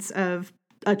instance of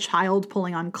a child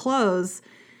pulling on clothes,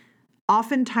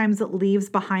 oftentimes it leaves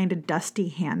behind a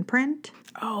dusty handprint.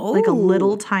 Oh. Like a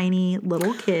little tiny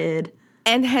little kid.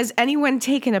 And has anyone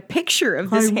taken a picture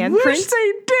of this handprint? I wish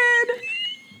they did.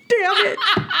 Damn it.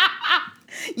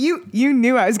 You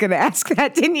knew I was going to ask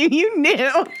that, didn't you? You knew.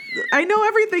 I know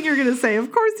everything you're going to say.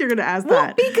 Of course you're going to ask that.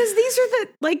 Well, because these are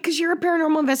because you're a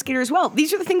paranormal investigator as well.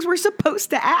 These are the things we're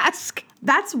supposed to ask.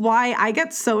 That's why I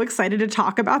get so excited to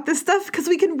talk about this stuff, because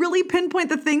we can really pinpoint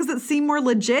the things that seem more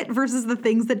legit versus the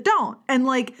things that don't. And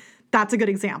like, that's a good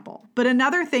example. But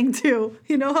another thing too,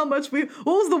 you know how much what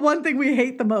was the one thing we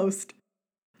hate the most?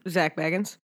 Zach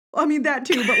Baggins. I mean, that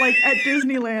too, but like at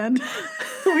Disneyland,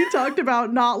 we talked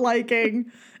about not liking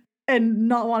and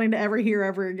not wanting to ever hear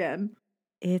ever again.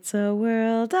 It's a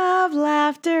world of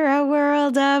laughter, a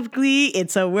world of glee.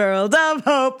 It's a world of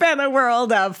hope and a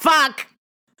world of fuck.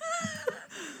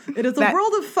 It is a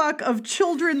world of fuck of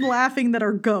children laughing that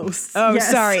are ghosts. Oh,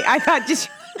 yes. Sorry. I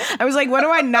was like, what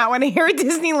do I not want to hear at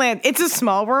Disneyland? It's a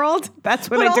small world. That's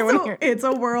what I don't want to hear. It's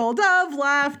a world of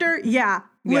laughter. Yeah,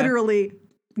 literally.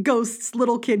 Ghosts,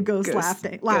 little kid ghosts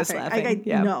laughing. Ghost laughing.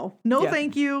 No,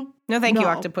 thank you. No, thank you,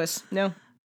 octopus. No.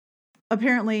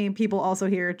 Apparently, people also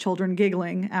hear children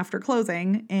giggling after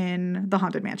closing in the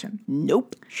Haunted Mansion.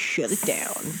 Nope. Shut it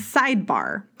down.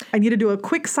 Sidebar. I need to do a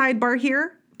quick sidebar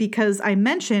here because I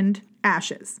mentioned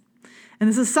ashes. And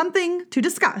this is something to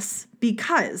discuss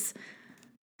because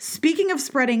speaking of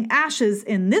spreading ashes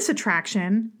in this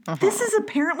attraction, this is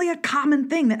apparently a common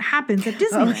thing that happens at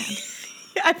Disneyland.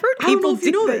 I've heard people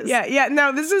do this. Yeah.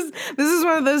 No, this is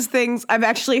one of those things I've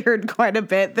actually heard quite a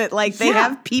bit that like they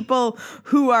have people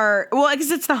who are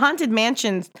because it's the Haunted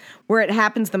Mansions where it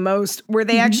happens the most, where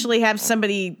they actually have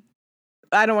somebody.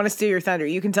 I don't want to steal your thunder.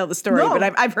 You can tell the story, but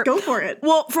I've heard. Go for it.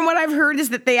 Well, from what I've heard is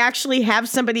that they actually have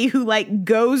somebody who like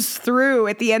goes through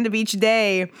at the end of each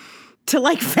day to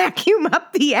like vacuum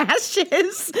up the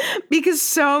ashes because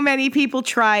so many people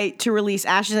try to release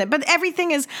ashes in it. But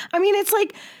everything is, I mean, it's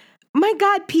like, my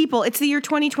God, people, it's the year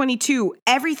 2022.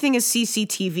 Everything is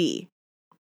CCTV.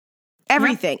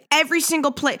 Everything. Yep. Every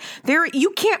single place.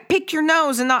 You can't pick your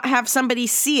nose and not have somebody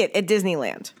see it at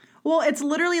Disneyland. Well, it's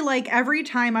literally like every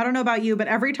time, I don't know about you, but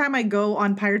every time I go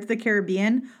on Pirates of the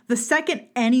Caribbean, the second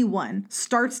anyone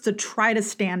starts to try to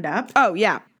stand up. Oh,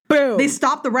 yeah. Boom. They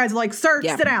stop the rides, like, sir,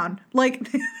 sit down. Like,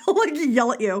 they'll like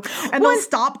yell at you. And they'll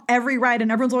stop every ride,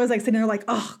 and everyone's always like sitting there like,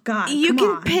 oh, God, you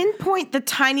can pinpoint the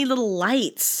tiny little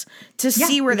lights to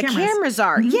see where the cameras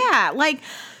are. Mm-hmm. Yeah, like,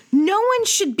 no one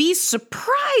should be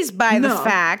surprised by the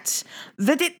fact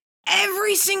that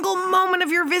every single moment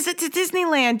of your visit to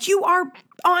Disneyland. You are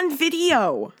on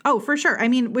video. Oh, for sure. I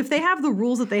mean, if they have the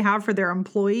rules that they have for their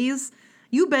employees,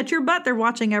 you bet your butt they're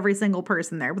watching every single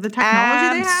person there. With the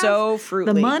technology they have,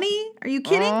 Absolutely. the money, are you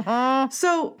kidding?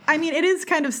 So, I mean, it is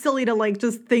kind of silly to like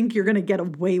just think you're going to get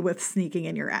away with sneaking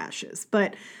in your ashes.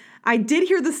 But I did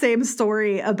hear the same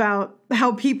story about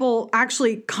how people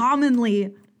actually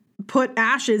commonly put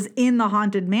ashes in the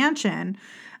Haunted Mansion,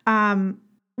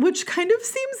 which kind of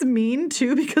seems mean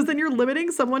too, because then you're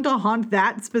limiting someone to haunt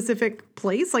that specific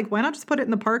place. Like, why not just put it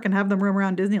in the park and have them roam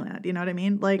around Disneyland? You know what I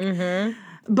mean? Like,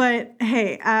 but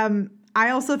hey, I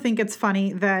also think it's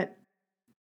funny that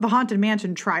the Haunted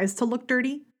Mansion tries to look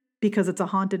dirty because it's a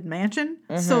haunted mansion.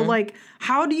 So like,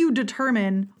 how do you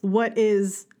determine what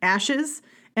is ashes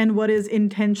and what is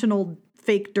intentional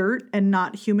fake dirt and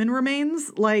not human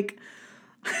remains? Like,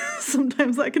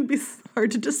 sometimes that can be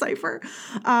hard to decipher.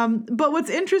 But what's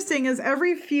interesting is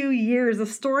every few years, a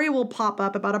story will pop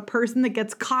up about a person that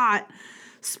gets caught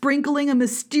sprinkling a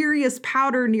mysterious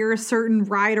powder near a certain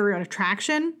ride or an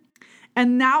attraction.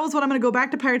 And now is what I'm going to go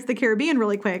back to Pirates of the Caribbean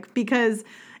really quick, because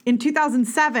in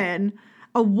 2007,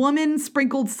 a woman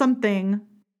sprinkled something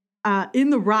in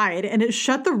the ride, and it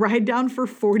shut the ride down for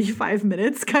 45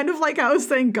 minutes. Kind of like I was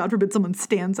saying, God forbid someone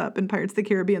stands up in Pirates of the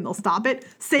Caribbean, they'll stop it.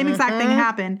 Same exact thing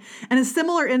happened. And a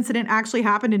similar incident actually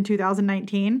happened in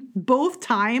 2019. Both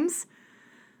times,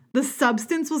 the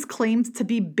substance was claimed to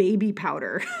be baby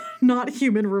powder, not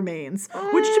human remains.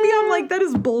 Which to me, I'm like, that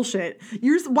is bullshit.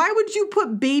 Why would you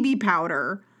put baby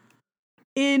powder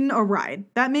in a ride?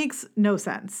 That makes no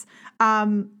sense.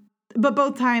 But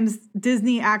both times,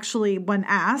 Disney actually, when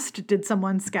asked, did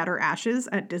someone scatter ashes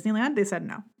at Disneyland? They said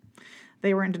no.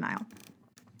 They were in denial.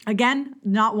 Again,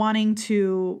 not wanting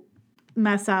to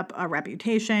mess up a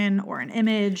reputation or an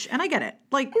image. And I get it.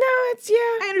 Like, no,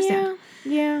 I understand.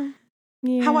 Yeah.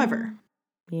 However,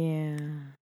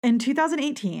 in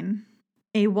 2018,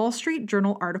 a Wall Street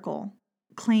Journal article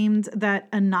claimed that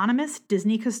anonymous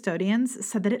Disney custodians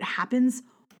said that it happens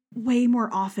way more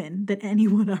often than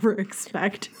anyone ever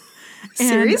expect.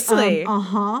 Seriously?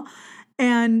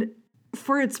 And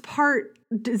for its part,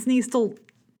 Disney still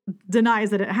denies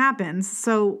that it happens.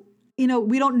 So, you know,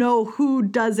 we don't know who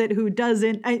does it, who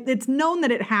doesn't. It's known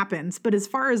that it happens. But as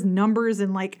far as numbers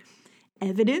and like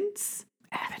evidence,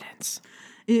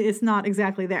 it's not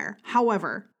exactly there.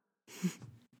 However,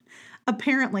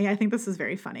 apparently, I think this is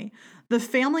very funny. The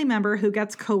family member who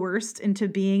gets coerced into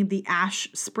being the ash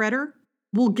spreader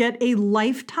will get a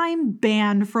lifetime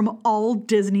ban from all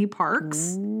Disney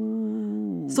parks.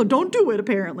 Ooh. So don't do it,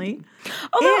 apparently.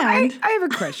 Although I have a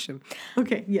question.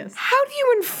 Okay, yes. How do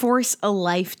you enforce a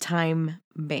lifetime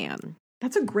ban?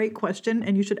 That's a great question,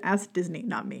 and you should ask Disney,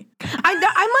 not me. I'm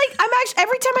actually,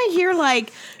 every time I hear,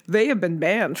 like, they have been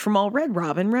banned from all Red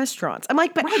Robin restaurants, I'm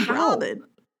like, but Red how? Robin?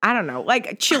 I don't know.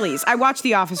 Like, Chili's. I watched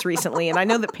The Office recently, and I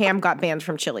know that Pam got banned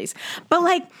from Chili's. But,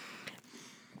 like,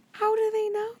 how do they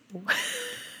know?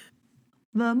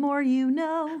 The more you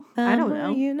know. I don't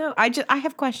know. You know. I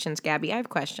have questions, Gabby. I have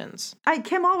questions.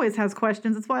 Kim always has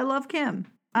questions. That's why I love Kim.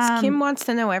 Kim wants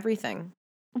to know everything.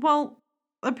 Well,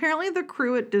 apparently the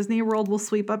crew at Disney World will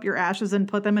sweep up your ashes and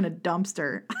put them in a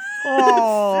dumpster.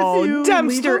 Oh,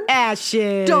 dumpster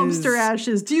ashes. Dumpster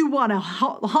ashes. Do you want a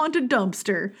haunted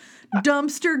dumpster?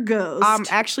 Dumpster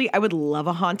Ghost. Actually, I would love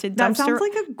a haunted dumpster. That sounds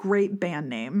like a great band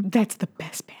name. That's the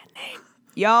best band name.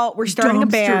 Y'all, we're starting a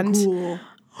band. Ghoul.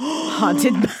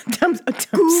 Haunted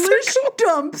dumpster. Ghoulish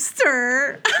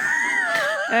dumpster.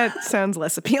 That sounds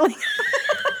less appealing.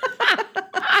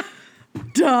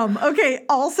 Dumb. Okay,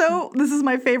 also, this is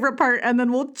my favorite part, and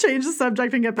then we'll change the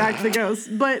subject and get back to the ghost.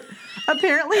 But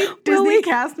apparently, Disney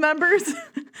cast members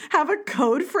have a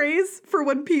code phrase for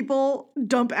when people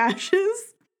dump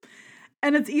ashes,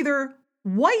 and it's either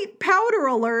white powder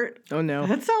alert. Oh no.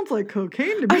 That sounds like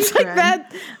cocaine to me. It's like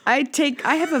that.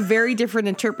 I have a very different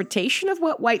interpretation of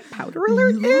what white powder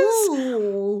alert is.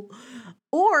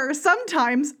 Or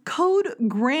sometimes code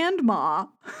grandma.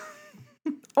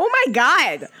 Oh my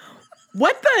God.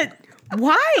 What the?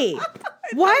 Why?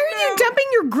 Why are you dumping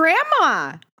your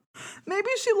grandma? Maybe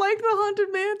she liked the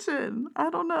Haunted Mansion. I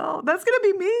don't know. That's gonna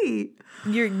be me.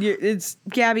 It's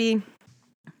Gabby.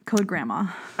 Code grandma.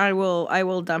 I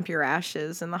will dump your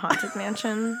ashes in the Haunted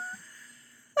Mansion.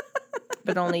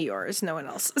 But only yours, no one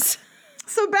else's.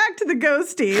 So back to the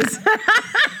ghosties.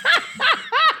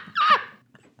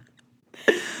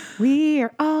 We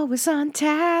are always on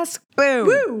task. Boom.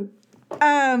 Woo!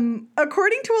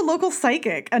 According to a local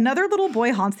psychic, another little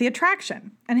boy haunts the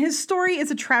attraction. And his story is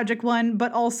a tragic one,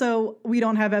 but also we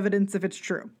don't have evidence if it's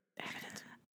true.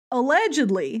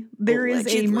 Allegedly, there is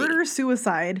a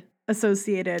murder-suicide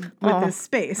associated with this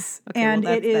space. Okay, and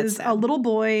well, it is a little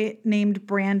boy named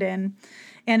Brandon.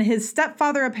 And his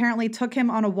stepfather apparently took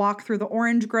him on a walk through the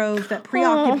orange grove that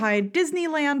preoccupied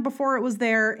Disneyland before it was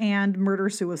there and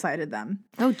murder-suicided them.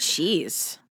 Oh,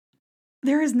 jeez.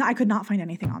 I could not find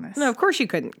anything on this. No, of course you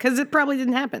couldn't, because it probably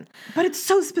didn't happen. But it's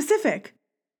so specific.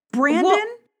 Brandon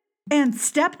and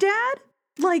stepdad?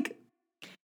 Like...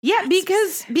 Yeah,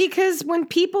 because when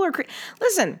people are...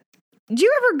 Listen, do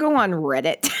you ever go on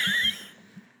Reddit?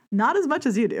 Not as much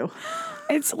as you do.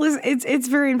 It's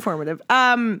very informative.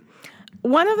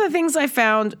 One of the things I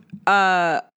found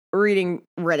reading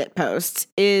Reddit posts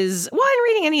is, and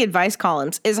reading any advice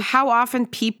columns, is how often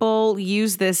people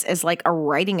use this as like a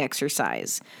writing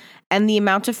exercise, and the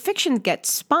amount of fiction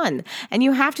gets spun, and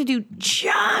you have to do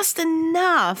just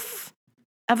enough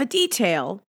of a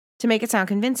detail to make it sound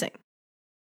convincing,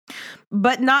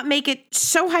 but not make it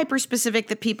so hyper-specific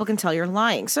that people can tell you're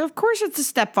lying. So, of course, it's a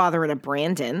stepfather and a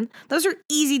Brandon. Those are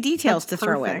easy details to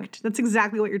throw in. That's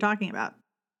exactly what you're talking about.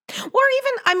 Or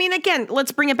even, I mean, again,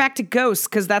 let's bring it back to ghosts,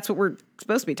 because that's what we're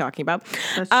supposed to be talking about.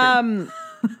 That's true.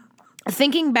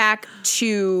 Thinking back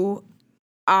to,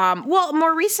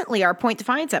 more recently, our Point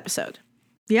Defiance episode.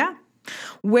 Yeah.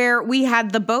 Where we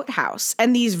had the boathouse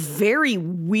and these very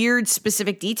weird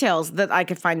specific details that I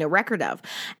could find no record of.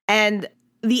 And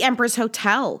the Empress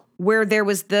Hotel, where there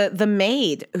was the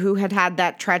maid who had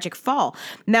that tragic fall.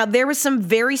 Now, there was some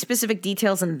very specific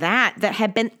details in that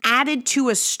had been added to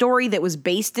a story that was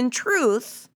based in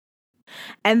truth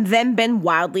and then been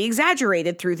wildly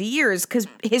exaggerated through the years, because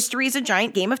history is a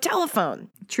giant game of telephone.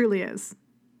 It truly is.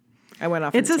 I went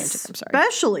off on a tangent. I'm sorry.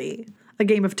 Especially a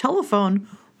game of telephone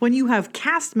when you have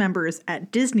cast members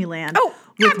at Disneyland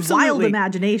with absolutely. Wild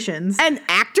imaginations. And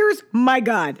actors, my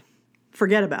God.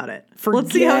 Forget about it.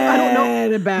 Let's see how, I don't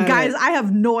know. Guys, I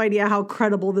have no idea how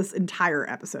credible this entire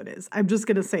episode is. I'm just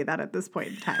going to say that at this point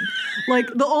in time. Like,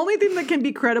 the only thing that can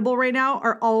be credible right now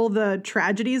are all the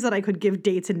tragedies that I could give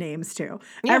dates and names to.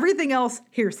 Yeah. Everything else,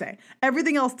 hearsay.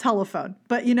 Everything else, telephone.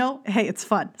 But, hey, it's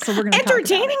fun. So we're going to talk about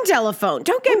it. Entertaining telephone.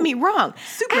 Don't get me wrong.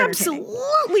 Super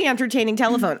absolutely entertaining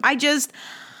telephone.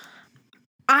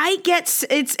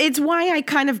 It's why I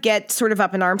kind of get sort of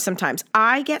up in arms sometimes.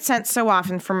 I get sent so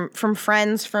often from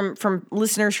friends, from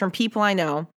listeners, from people I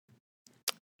know,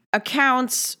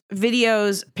 accounts,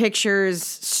 videos, pictures,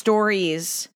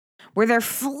 stories where they're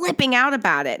flipping out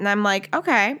about it. And I'm like,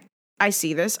 okay, I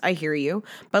see this, I hear you,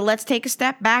 but let's take a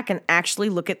step back and actually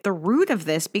look at the root of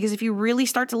this, because if you really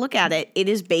start to look at it, it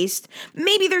is based,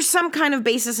 maybe there's some kind of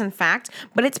basis in fact,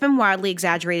 but it's been wildly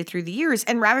exaggerated through the years.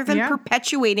 And rather than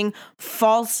perpetuating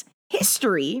false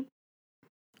history,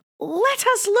 let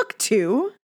us look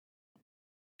to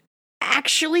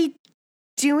actually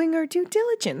doing our due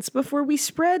diligence before we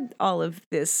spread all of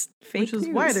this fake news. Which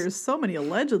is why there's so many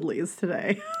allegedlys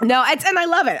today. No, and I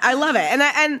love it.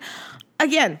 And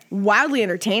again, wildly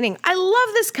entertaining. I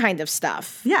love this kind of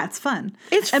stuff. Yeah, it's fun.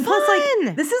 It's fun.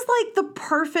 Plus, this is the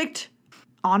perfect,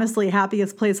 honestly,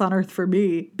 happiest place on earth for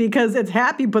me, because it's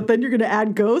happy, but then you're going to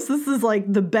add ghosts. This is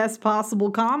the best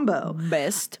possible combo.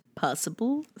 Best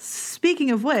possible. Speaking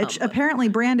of which, apparently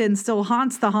Brandon still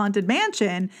haunts the Haunted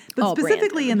Mansion, but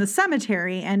specifically in the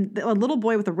cemetery, and a little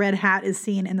boy with a red hat is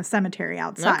seen in the cemetery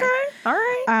outside. Okay, all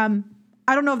right.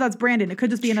 I don't know if that's Brandon. It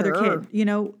could just be another kid.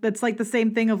 That's the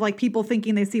same thing of people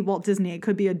thinking they see Walt Disney. It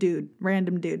could be a dude,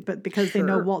 random dude, but because they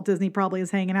know Walt Disney probably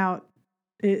is hanging out,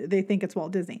 they think it's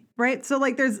Walt Disney, right? So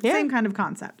there's the same kind of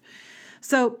concept.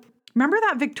 So remember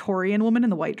that Victorian woman in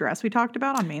the white dress we talked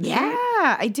about on Main Street?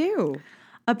 Yeah, I do.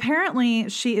 Apparently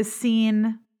she is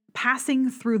seen passing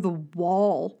through the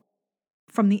wall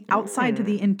from the outside to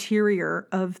the interior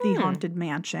of the Haunted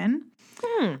Mansion.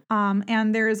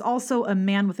 And there is also a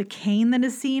man with a cane that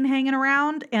is seen hanging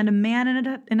around, and a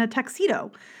man in a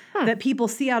tuxedo that people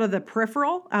see out of the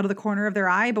peripheral, out of the corner of their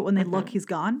eye, but when they look, he's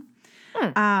gone.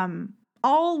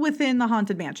 All within the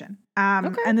Haunted Mansion.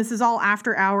 And this is all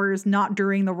after hours, not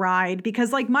during the ride,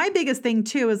 because my biggest thing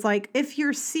too is if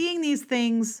you're seeing these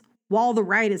things while the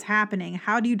ride is happening,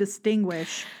 how do you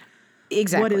distinguish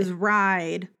what is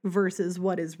ride versus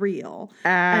what is real?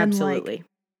 Absolutely. And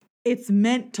it's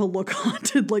meant to look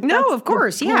haunted. No, of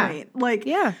course. Yeah.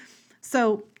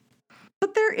 So,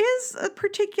 but there is a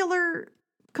particular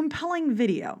compelling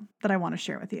video that I want to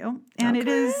share with you. And it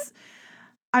is,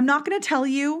 I'm not going to tell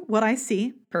you what I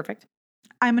see. Perfect.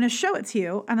 I'm going to show it to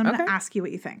you, and I'm going to ask you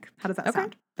what you think. How does that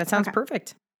sound? That sounds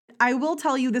perfect. I will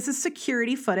tell you this is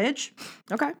security footage.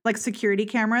 Okay. Security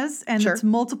cameras, and it's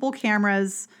multiple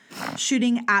cameras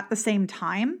shooting at the same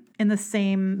time in the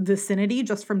same vicinity,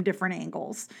 just from different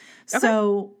angles. Okay.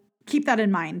 So keep that in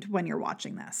mind when you're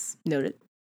watching this. Noted.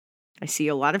 I see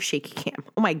a lot of shaky cam.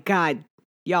 Oh my God.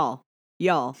 Y'all,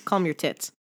 calm your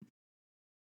tits.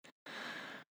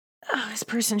 Oh, this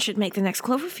person should make the next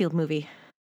Cloverfield movie.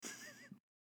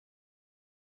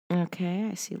 Okay,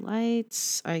 I see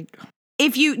lights. Do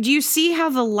you see how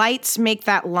the lights make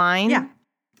that line? Yeah.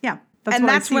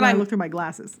 That's what I look through my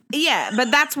glasses. Yeah,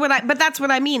 but that's what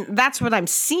I mean. That's what I'm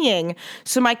seeing.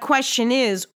 So my question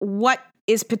is, what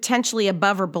is potentially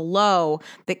above or below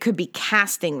that could be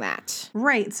casting that?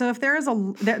 Right. So if there is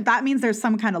that means there's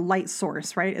some kind of light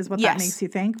source, right? Is what that makes you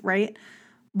think, right?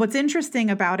 What's interesting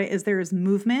about it is there is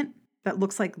movement that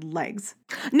looks like legs.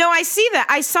 No, I see that.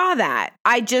 I saw that.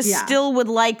 I just still would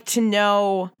like to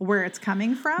know where it's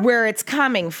coming from.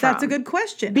 That's a good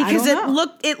question. Because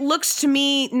it looks to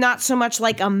me not so much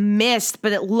like a mist,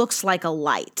 but it looks like a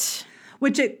light.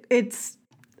 Which it's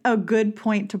a good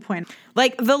point to point.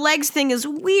 Like the legs thing is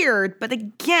weird, but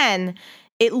again,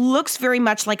 it looks very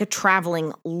much like a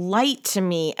traveling light to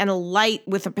me, and a light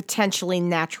with a potentially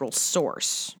natural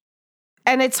source.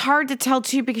 And it's hard to tell,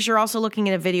 too, because you're also looking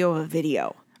at a video of a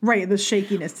video. Right. The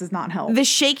shakiness does not help. The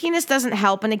shakiness doesn't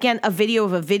help. And again, a video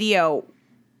of a video,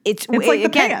 it's like the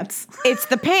pants. It's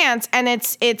the pants, and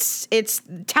it's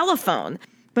telephone.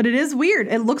 But it is weird.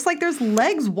 It looks like there's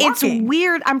legs walking. It's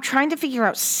weird. I'm trying to figure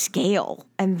out scale.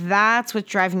 And that's what's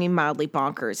driving me mildly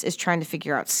bonkers, is trying to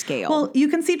figure out scale. Well, you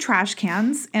can see trash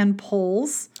cans and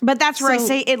poles. But that's where I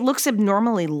say it looks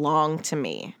abnormally long to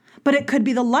me. But it could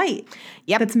be the light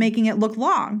that's making it look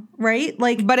long, right?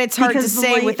 But it's hard to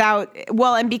say without,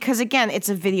 and because again, it's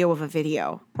a video of a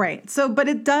video. Right. So, but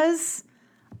it does,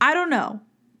 I don't know.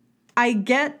 I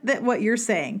get that what you're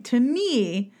saying. To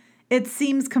me, it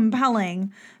seems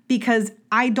compelling because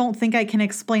I don't think I can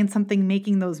explain something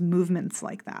making those movements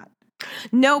like that.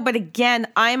 No, but again,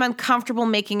 I'm uncomfortable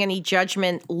making any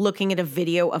judgment looking at a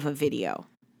video of a video.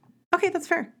 Okay, that's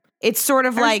fair. It's sort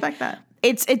of like, respect that.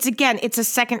 It's a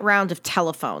second round of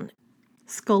telephone.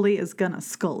 Scully is gonna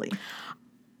Scully.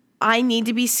 I need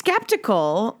to be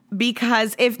skeptical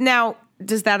because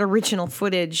does that original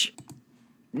footage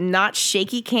not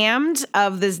shaky cammed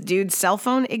of this dude's cell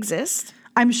phone exist?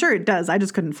 I'm sure it does. I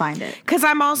just couldn't find it. Because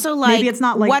I'm also like, maybe it's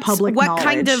not like public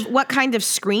knowledge. What kind of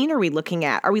screen are we looking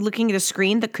at? Are we looking at a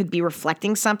screen that could be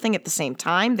reflecting something at the same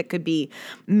time, that could be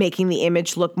making the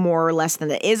image look more or less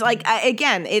than it is? Like,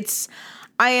 again,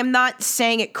 I am not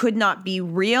saying it could not be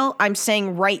real. I'm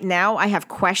saying right now I have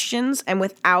questions, and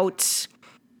without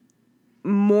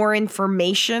more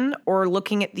information or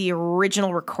looking at the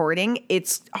original recording,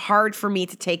 it's hard for me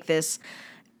to take this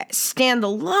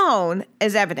standalone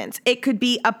as evidence. It could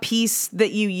be a piece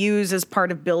that you use as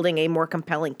part of building a more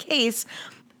compelling case.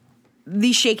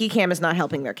 The shaky cam is not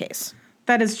helping their case.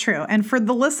 That is true. And for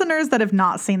the listeners that have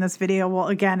not seen this video, well,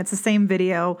 again, it's the same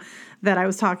video that I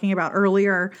was talking about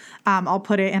earlier. I'll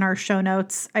put it in our show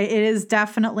notes. It is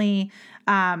definitely,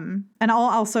 and I'll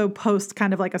also post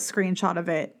kind of like a screenshot of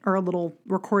it or a little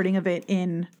recording of it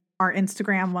in our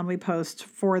Instagram when we post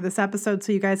for this episode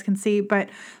so you guys can see. But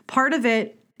part of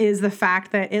it is the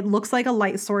fact that it looks like a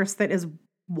light source that is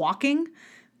walking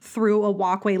through a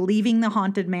walkway, leaving the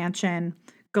haunted mansion,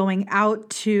 going out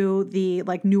to the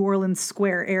like New Orleans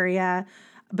Square area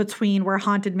between where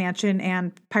Haunted Mansion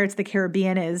and Pirates of the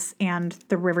Caribbean is and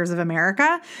the Rivers of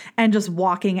America, and just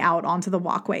walking out onto the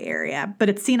walkway area. But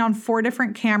it's seen on 4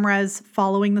 different cameras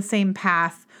following the same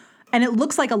path. And it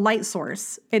looks like a light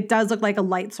source. It does look like a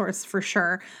light source for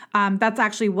sure. That's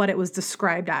actually what it was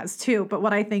described as too. But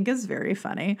what I think is very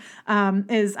funny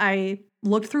is I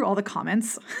looked through all the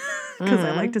comments because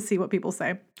I like to see what people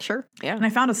say. Sure, yeah. And I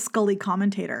found a Scully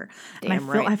commentator. Damn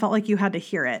and I felt like you had to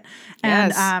hear it.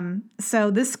 And yes.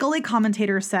 So this Scully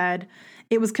commentator said,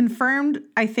 it was confirmed,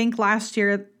 I think last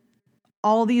year,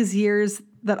 all these years,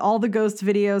 that all the ghost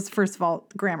videos, first of all,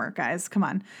 grammar, guys, come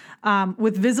on,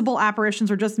 with visible apparitions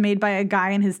were just made by a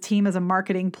guy and his team as a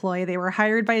marketing ploy. They were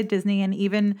hired by Disney and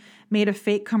even made a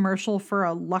fake commercial for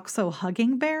a Luxo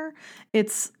hugging bear.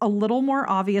 It's a little more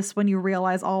obvious when you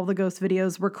realize all of the ghost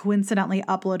videos were coincidentally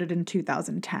uploaded in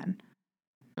 2010.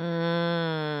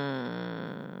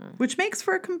 Which makes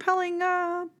for a compelling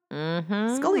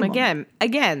Scully moment.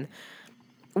 Again,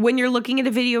 when you're looking at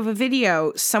a video of a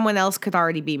video, someone else could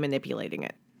already be manipulating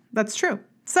it. That's true.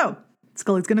 So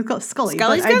Scully's going to go Scully.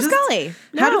 Scully's going to Scully.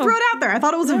 Had to throw it out there. I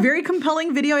thought it was a very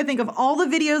compelling video. I think of all the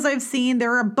videos I've seen,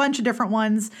 there are a bunch of different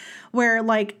ones where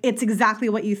like it's exactly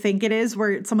what you think it is,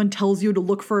 where someone tells you to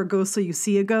look for a ghost so you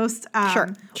see a ghost.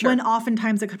 Sure. When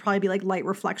oftentimes it could probably be like light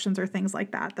reflections or things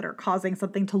like that that are causing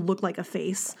something to look like a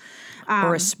face.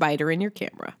 Or a spider in your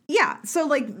camera. Yeah. So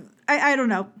like, I don't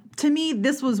know. To me,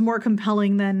 this was more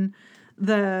compelling than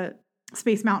the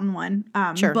Space Mountain one.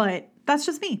 Sure. But that's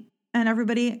just me. and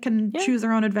everybody can choose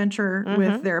their own adventure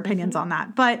with their opinions on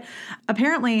that. But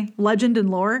apparently, legend and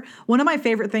lore, one of my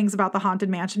favorite things about the Haunted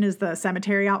Mansion is the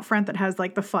cemetery out front that has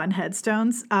like the fun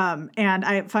headstones.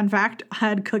 And fun fact, I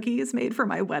had cookies made for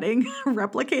my wedding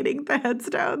replicating the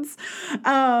headstones.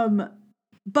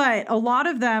 But a lot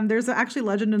of them, there's actually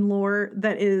legend and lore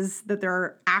that there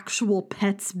are actual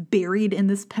pets buried in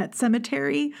this pet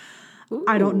cemetery. Ooh.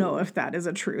 I don't know if that is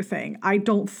a true thing. I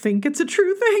don't think it's a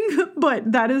true thing, but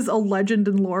that is a legend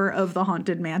and lore of the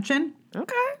Haunted Mansion.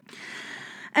 Okay.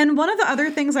 And one of the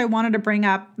other things I wanted to bring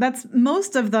up, that's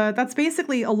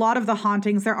basically a lot of the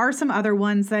hauntings. There are some other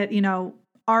ones that, you know,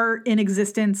 are in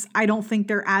existence. I don't think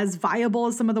they're as viable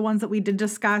as some of the ones that we did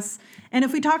discuss. And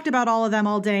if we talked about all of them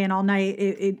all day and all night,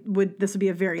 this would be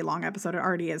a very long episode. It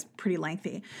already is pretty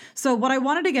lengthy. So what I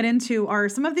wanted to get into are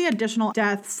some of the additional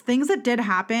deaths, things that did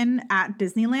happen at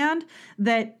Disneyland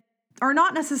that are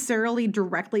not necessarily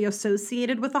directly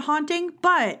associated with a haunting,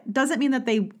 but doesn't mean that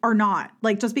they are not.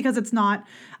 Like, just because it's not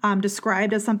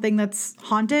described as something that's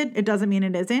haunted, it doesn't mean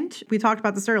it isn't. We talked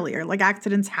about this earlier. Like,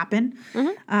 accidents happen.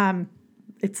 Mm-hmm.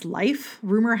 It's life.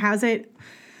 Rumor has it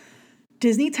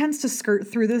Disney tends to skirt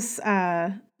through this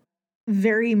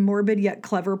very morbid yet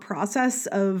clever process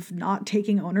of not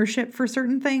taking ownership for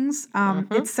certain things.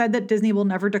 It's said that Disney will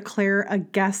never declare a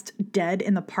guest dead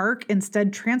in the park,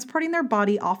 instead transporting their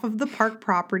body off of the park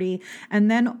property and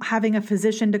then having a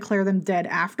physician declare them dead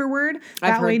afterward.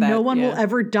 That way no one will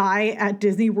ever die at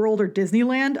Disney World or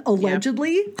Disneyland,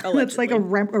 allegedly. That's like a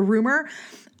rumor.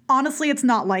 Honestly, it's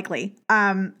not likely.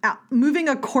 Moving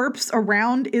a corpse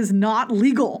around is not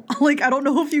legal. Like, I don't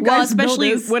know if you guys know this.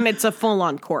 Well, especially when it's a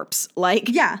full-on corpse. Like,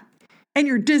 yeah. And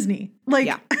you're Disney. Like,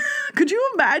 could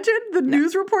you imagine the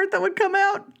news report that would come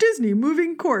out? Disney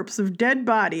moving corpse of dead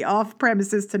body off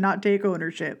premises to not take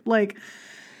ownership. Like,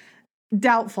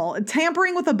 doubtful.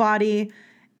 Tampering with a body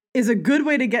is a good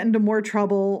way to get into more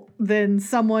trouble than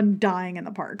someone dying in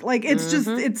the park. Like, it's just,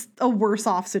 it's a worse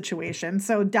off situation.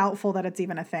 So doubtful that it's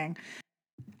even a thing.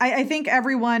 I think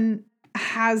everyone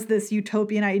has this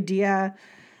utopian idea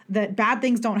that bad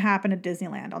things don't happen at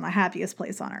Disneyland, on the happiest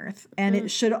place on earth. And it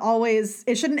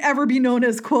shouldn't ever be known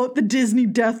as, quote, the Disney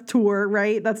death tour,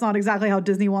 right? That's not exactly how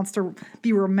Disney wants to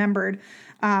be remembered,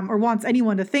 or wants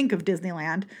anyone to think of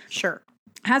Disneyland. Sure.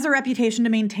 Has a reputation to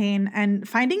maintain, and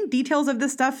finding details of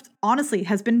this stuff, honestly,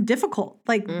 has been difficult.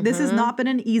 Like, this has not been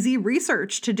an easy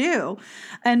research to do.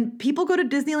 And people go to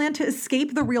Disneyland to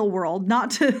escape the real world, not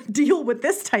to deal with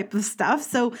this type of stuff.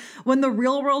 So when the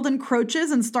real world encroaches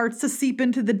and starts to seep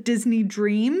into the Disney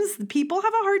dreams, people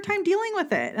have a hard time dealing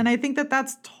with it. And I think that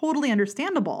that's totally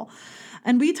understandable.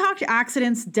 And we talked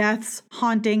accidents, deaths,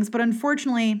 hauntings, but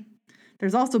unfortunately,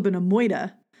 there's also been a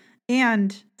moida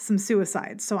and some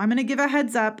suicides. So I'm going to give a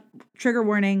heads up, trigger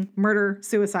warning, murder,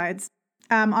 suicides.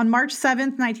 On March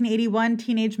 7th, 1981,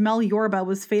 teenage Mel Yorba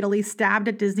was fatally stabbed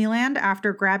at Disneyland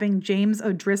after grabbing James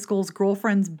O'Driscoll's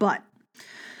girlfriend's butt.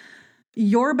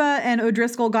 Yorba and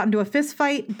O'Driscoll got into a fist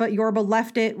fight, but Yorba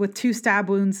left it with 2 stab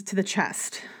wounds to the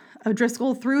chest.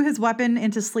 O'Driscoll threw his weapon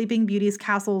into Sleeping Beauty's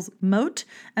castle's moat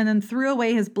and then threw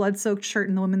away his blood-soaked shirt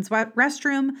in the women's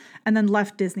restroom and then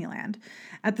left Disneyland.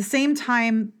 At the same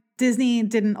time, Disney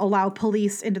didn't allow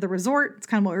police into the resort. It's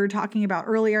kind of what we were talking about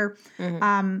earlier.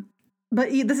 But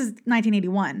this is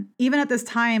 1981. Even at this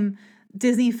time,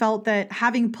 Disney felt that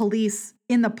having police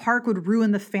in the park would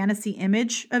ruin the fantasy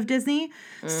image of Disney.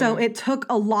 So it took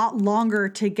a lot longer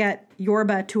to get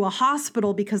Yorba to a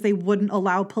hospital because they wouldn't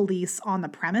allow police on the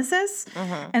premises.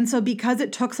 And so because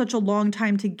it took such a long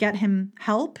time to get him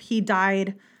help, he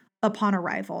died upon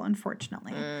arrival,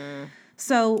 unfortunately.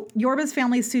 So Yorba's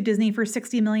family sued Disney for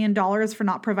 $60 million for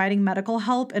not providing medical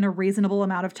help in a reasonable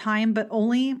amount of time, but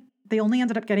they only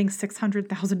ended up getting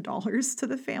 $600,000 to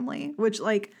the family, which,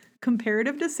 like,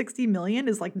 comparative to $60 million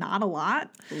is, like, not a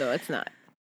lot. No, it's not.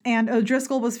 And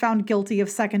O'Driscoll was found guilty of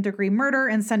second-degree murder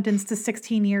and sentenced to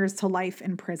 16 years to life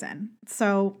in prison.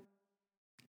 So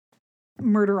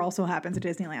murder also happens at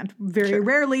Disneyland. Very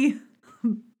rarely,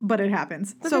 but it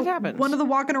happens. It happens. One of the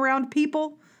walking around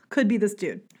people could be this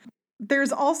dude.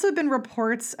 There's also been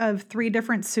reports of 3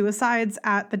 different suicides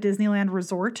at the Disneyland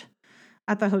Resort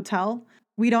at the hotel.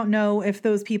 We don't know if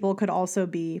those people could also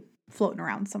be floating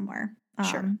around somewhere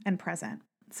and present.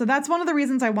 So that's one of the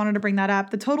reasons I wanted to bring that up.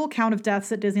 The total count of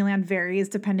deaths at Disneyland varies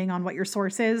depending on what your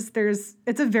source is.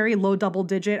 It's a very low double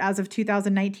digit as of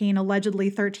 2019,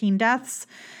 allegedly 13 deaths.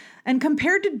 And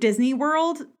compared to Disney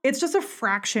World, it's just a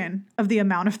fraction of the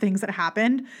amount of things that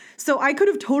happened. So I could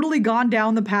have totally gone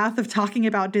down the path of talking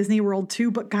about Disney World too,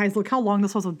 but guys, look how long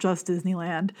this was with just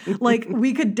Disneyland. Like,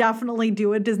 we could definitely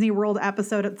do a Disney World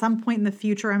episode at some point in the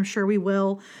future. I'm sure we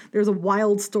will. There's a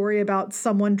wild story about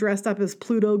someone dressed up as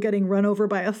Pluto getting run over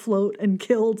by a float and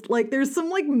killed. Like, there's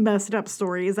some like messed up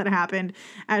stories that happened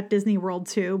at Disney World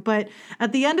too. But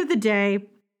at the end of the day,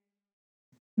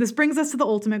 this brings us to the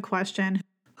ultimate question.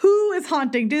 Who is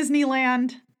haunting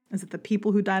Disneyland? Is it the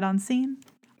people who died on scene?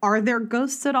 Are there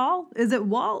ghosts at all? Is it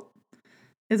Walt?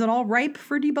 Is it all ripe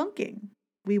for debunking?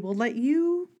 We will let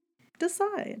you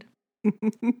decide.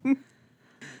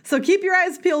 So keep your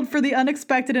eyes peeled for the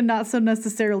unexpected and not so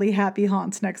necessarily happy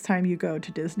haunts next time you go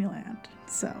to Disneyland.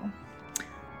 So,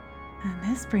 and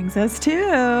this brings us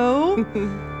to...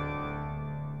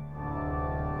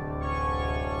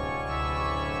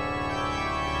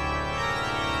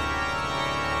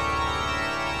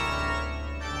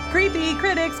 Creepy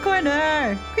Critics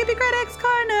Corner! Creepy Critics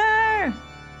Corner!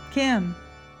 Kim,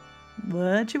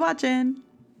 what you watching?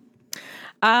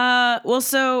 Well,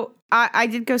 so I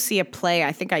did go see a play.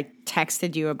 I think I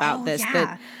texted you about this. Yeah.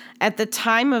 That at the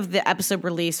time of the episode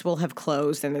release will have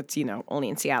closed, and it's, only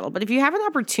in Seattle. But if you have an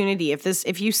opportunity,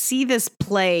 if you see this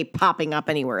play popping up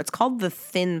anywhere, it's called The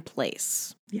Thin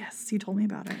Place. Yes, you told me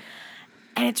about it.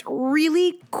 And it's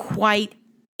really quite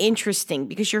interesting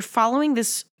because you're following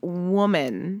this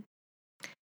woman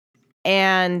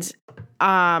and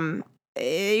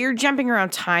you're jumping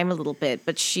around time a little bit,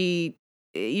 but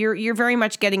you're very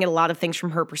much getting at a lot of things from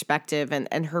her perspective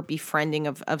and her befriending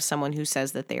of someone who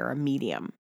says that they are a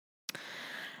medium.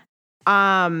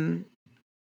 And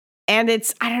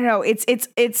it's, I don't know,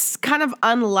 it's kind of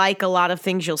unlike a lot of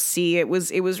things you'll see. It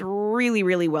was really,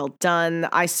 really well done.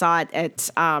 I saw it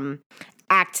at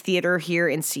Act Theater here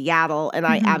in Seattle, and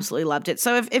I absolutely loved it.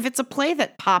 So if it's a play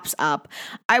that pops up,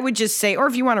 I would just say, or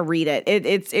if you want to read it,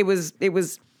 it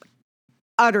was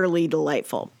utterly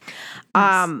delightful.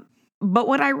 Nice. But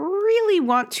what I really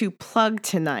want to plug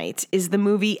tonight is the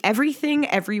movie Everything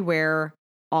Everywhere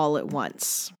All at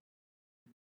Once.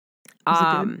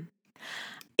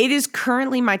 It is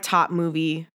currently my top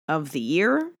movie of the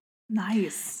year.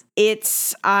 Nice.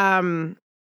 It's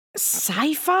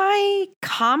sci-fi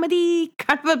comedy,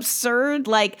 kind of absurd.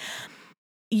 Like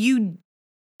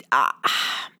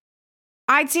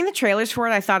I'd seen the trailers for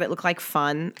it. I thought it looked like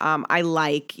fun. I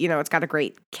like, it's got a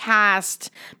great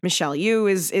cast. Michelle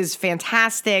Yeoh is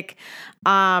fantastic.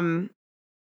 I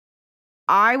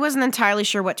wasn't entirely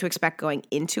sure what to expect going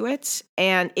into it,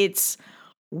 and it's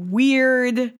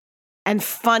weird and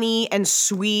funny and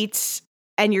sweet,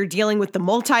 and you're dealing with the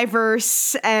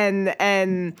multiverse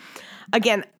and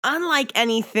again, unlike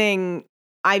anything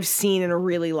I've seen in a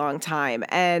really long time.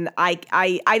 And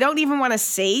I don't even want to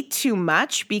say too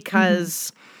much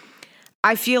because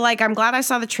I feel like I'm glad I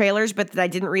saw the trailers, but that I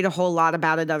didn't read a whole lot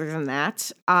about it other than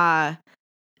that.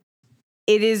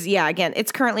 It is, again,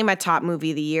 it's currently my top movie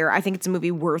of the year. I think it's a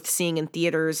movie worth seeing in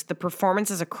theaters. The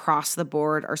performances across the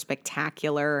board are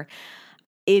spectacular.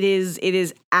 It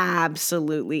is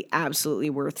absolutely,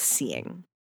 absolutely worth seeing.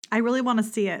 I really want to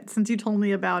see it since you told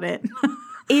me about it.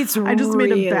 It's I just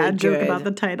really made a bad joke good. about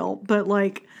the title, but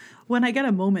like when I get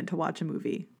a moment to watch a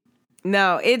movie.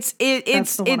 No, it's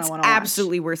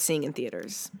absolutely worth seeing in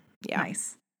theaters. Yeah.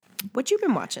 Nice. What you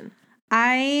been watching?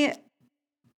 I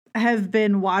have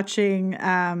been watching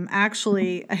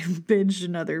actually I've binged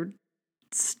another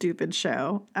stupid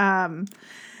show.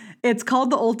 It's called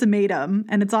The Ultimatum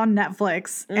and it's on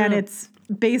Netflix and it's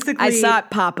basically I saw it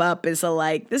pop up as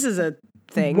this is a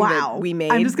thing that we made.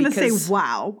 I'm just going to say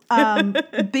wow.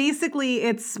 Basically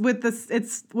it's with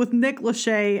Nick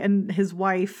Lachey and his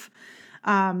wife.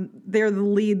 They're the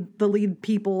lead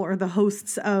people or the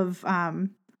hosts of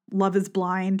Love is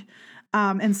Blind.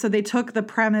 And so they took the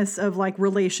premise of like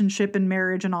relationship and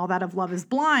marriage and all that of Love is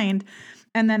Blind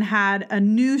and then had a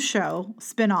new show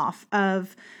spinoff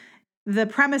of the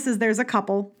premise is there's a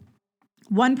couple.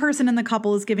 One person in the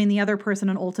couple is giving the other person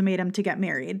an ultimatum to get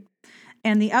married.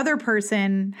 And the other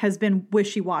person has been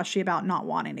wishy-washy about not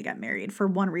wanting to get married for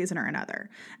one reason or another.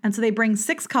 And so they bring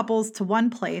 6 couples to one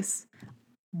place.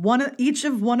 Each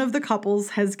of the couples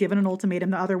has given an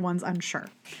ultimatum. The other one's unsure.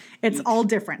 It's all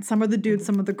different. Some are the dudes,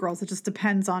 some are the girls. It just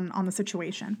depends on the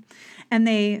situation. And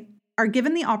they are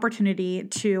given the opportunity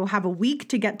to have a week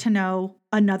to get to know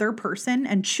another person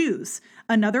and choose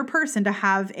another person to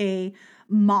have a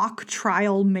mock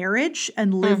trial marriage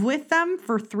and live with them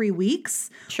for 3 weeks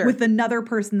with another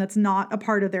person that's not a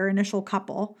part of their initial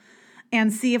couple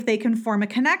and see if they can form a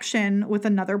connection with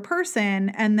another person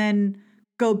and then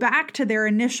go back to their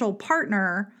initial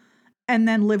partner and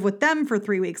then live with them for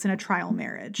 3 weeks in a trial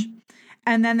marriage.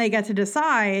 And then they get to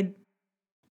decide,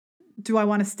 do I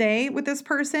want to stay with this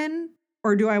person,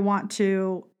 or do I want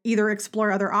to either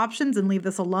explore other options and leave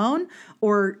this alone,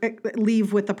 or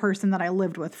leave with the person that I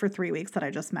lived with for 3 weeks that I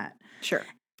just met? Sure.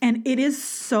 And it is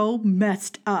so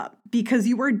messed up because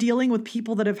you are dealing with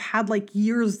people that have had like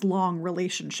years long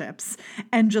relationships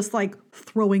and just like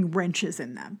throwing wrenches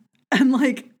in them and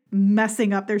like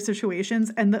messing up their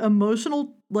situations, and the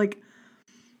emotional like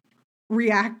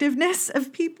reactiveness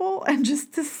of people, and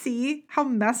just to see how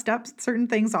messed up certain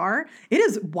things are. It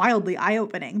is wildly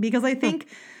eye-opening because I think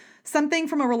something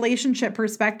from a relationship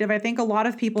perspective, I think a lot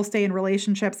of people stay in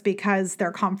relationships because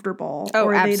they're comfortable,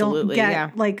 or they don't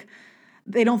get like,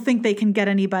 they don't think they can get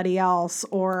anybody else,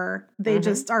 or they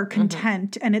just are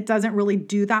content and it doesn't really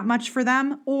do that much for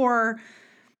them, or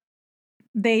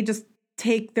they just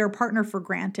take their partner for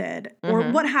granted, or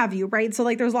what have you, right? So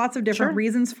like there's lots of different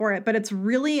reasons for it, but it's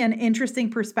really an interesting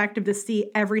perspective to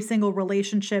see every single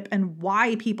relationship and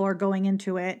why people are going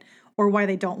into it or why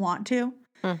they don't want to.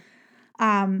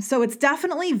 So it's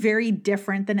definitely very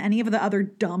different than any of the other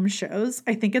dumb shows.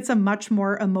 I think it's a much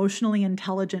more emotionally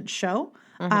intelligent show.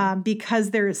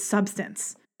 Because there is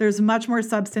substance. There's much more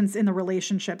substance in the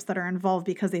relationships that are involved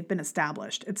because they've been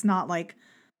established. It's not like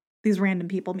these random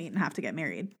people meet and have to get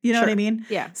married. You know what I mean?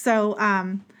 Yeah. So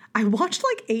I watched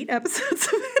like 8 episodes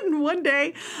of it in one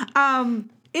day.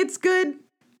 It's good.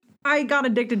 I got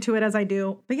addicted to it as I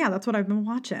do. But yeah, that's what I've been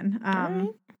watching.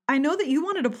 I know that you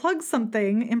wanted to plug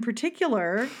something in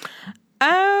particular.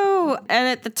 Oh, and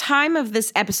at the time of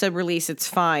this episode release, it's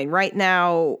fine. Right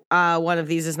now, one of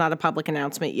these is not a public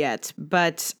announcement yet.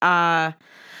 But as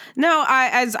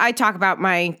I talk about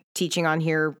my teaching on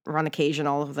here on occasion,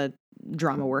 all of the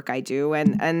drama work I do,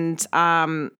 and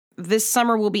this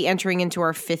summer we'll be entering into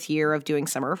our 5th year of doing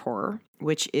Summer of Horror,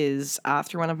 which is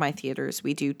through one of my theaters.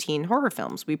 We do teen horror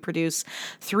films. We produce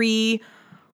 3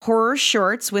 horror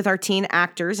shorts with our teen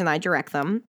actors, and I direct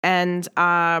them. And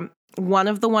one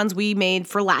of the ones we made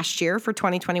for last year, for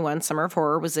 2021, Summer of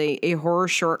Horror, was a horror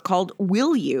short called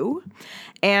Will You?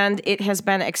 And it has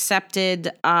been accepted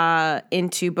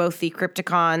into both the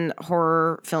Crypticon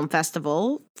Horror Film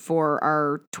Festival for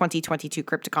our 2022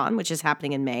 Crypticon, which is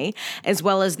happening in May, as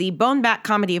well as the Bone Bat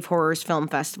Comedy of Horrors Film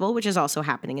Festival, which is also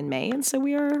happening in May. And so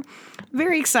we are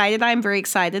very excited. I'm very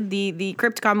excited. The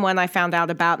Crypticon one I found out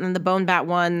about, and the Bone Bat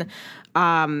one,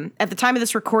 at the time of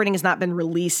this recording, has not been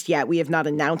released yet. We have not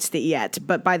announced it yet,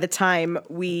 but by the time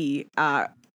we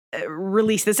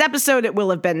release this episode, it will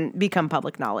have become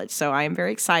public knowledge. So I am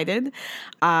very excited.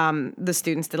 The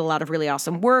students did a lot of really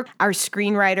awesome work. Our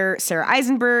screenwriter, Sarah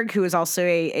Eisenberg, who is also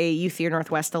a Youth Theater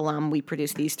Northwest alum, we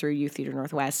produced these through Youth Theater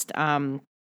Northwest.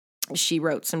 She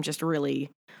wrote some just really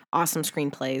awesome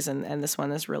screenplays, and this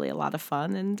one is really a lot of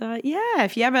fun. And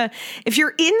if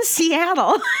you're in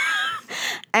Seattle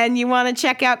and you want to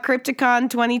check out Crypticon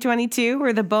 2022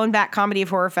 or the Bone Bat Comedy of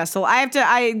Horror Festival,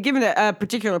 I give it a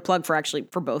particular plug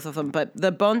for both of them, but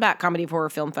the Bone Bat Comedy of Horror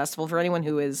Film Festival, for anyone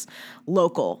who is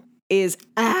local, is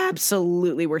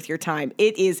absolutely worth your time.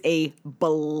 It is a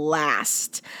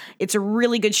blast. It's a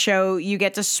really good show. You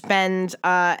get to spend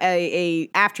a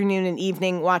afternoon and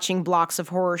evening watching blocks of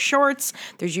horror shorts.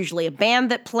 There's usually a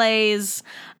band that plays.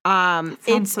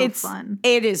 It's fun.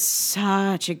 It is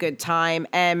such a good time.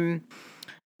 And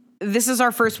this is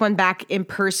our first one back in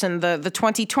person. The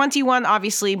 2021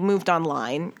 obviously moved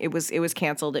online. It was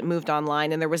canceled. It moved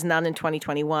online, and there was none in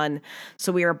 2021.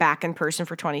 So we are back in person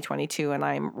for 2022, and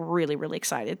I'm really, really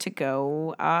excited to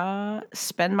go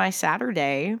spend my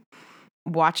Saturday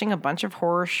watching a bunch of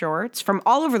horror shorts from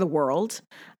all over the world,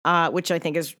 which I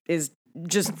think is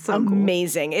just so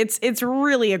amazing. Cool. It's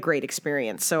really a great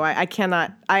experience. So I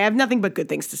have nothing but good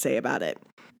things to say about it.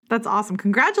 That's awesome.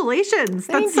 Congratulations.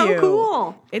 That's so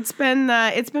cool. It's been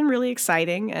really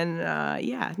exciting. And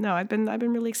I've been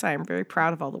really excited. I'm very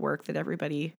proud of all the work that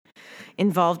everybody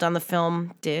involved on the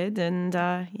film did. And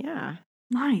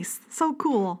Nice. So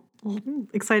cool. Well,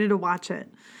 excited to watch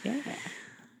it. Yeah.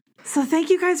 So thank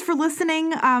you guys for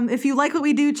listening. If you like what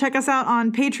we do, check us out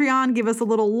on Patreon. Give us a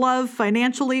little love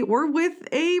financially or with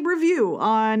a review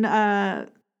on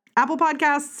Apple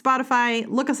Podcasts, Spotify.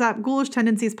 Look us up, Ghoulish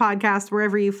Tendencies Podcast,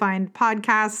 wherever you find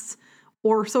podcasts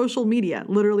or social media.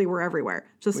 Literally, we're everywhere.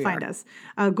 Just find us.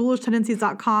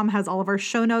 GhoulishTendencies.com has all of our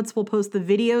show notes. We'll post the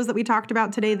videos that we talked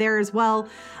about today there as well.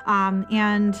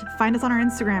 And find us on our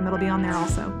Instagram. It'll be on there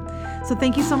also. So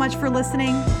thank you so much for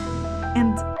listening.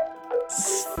 And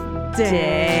stay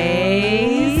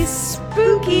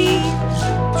spooky.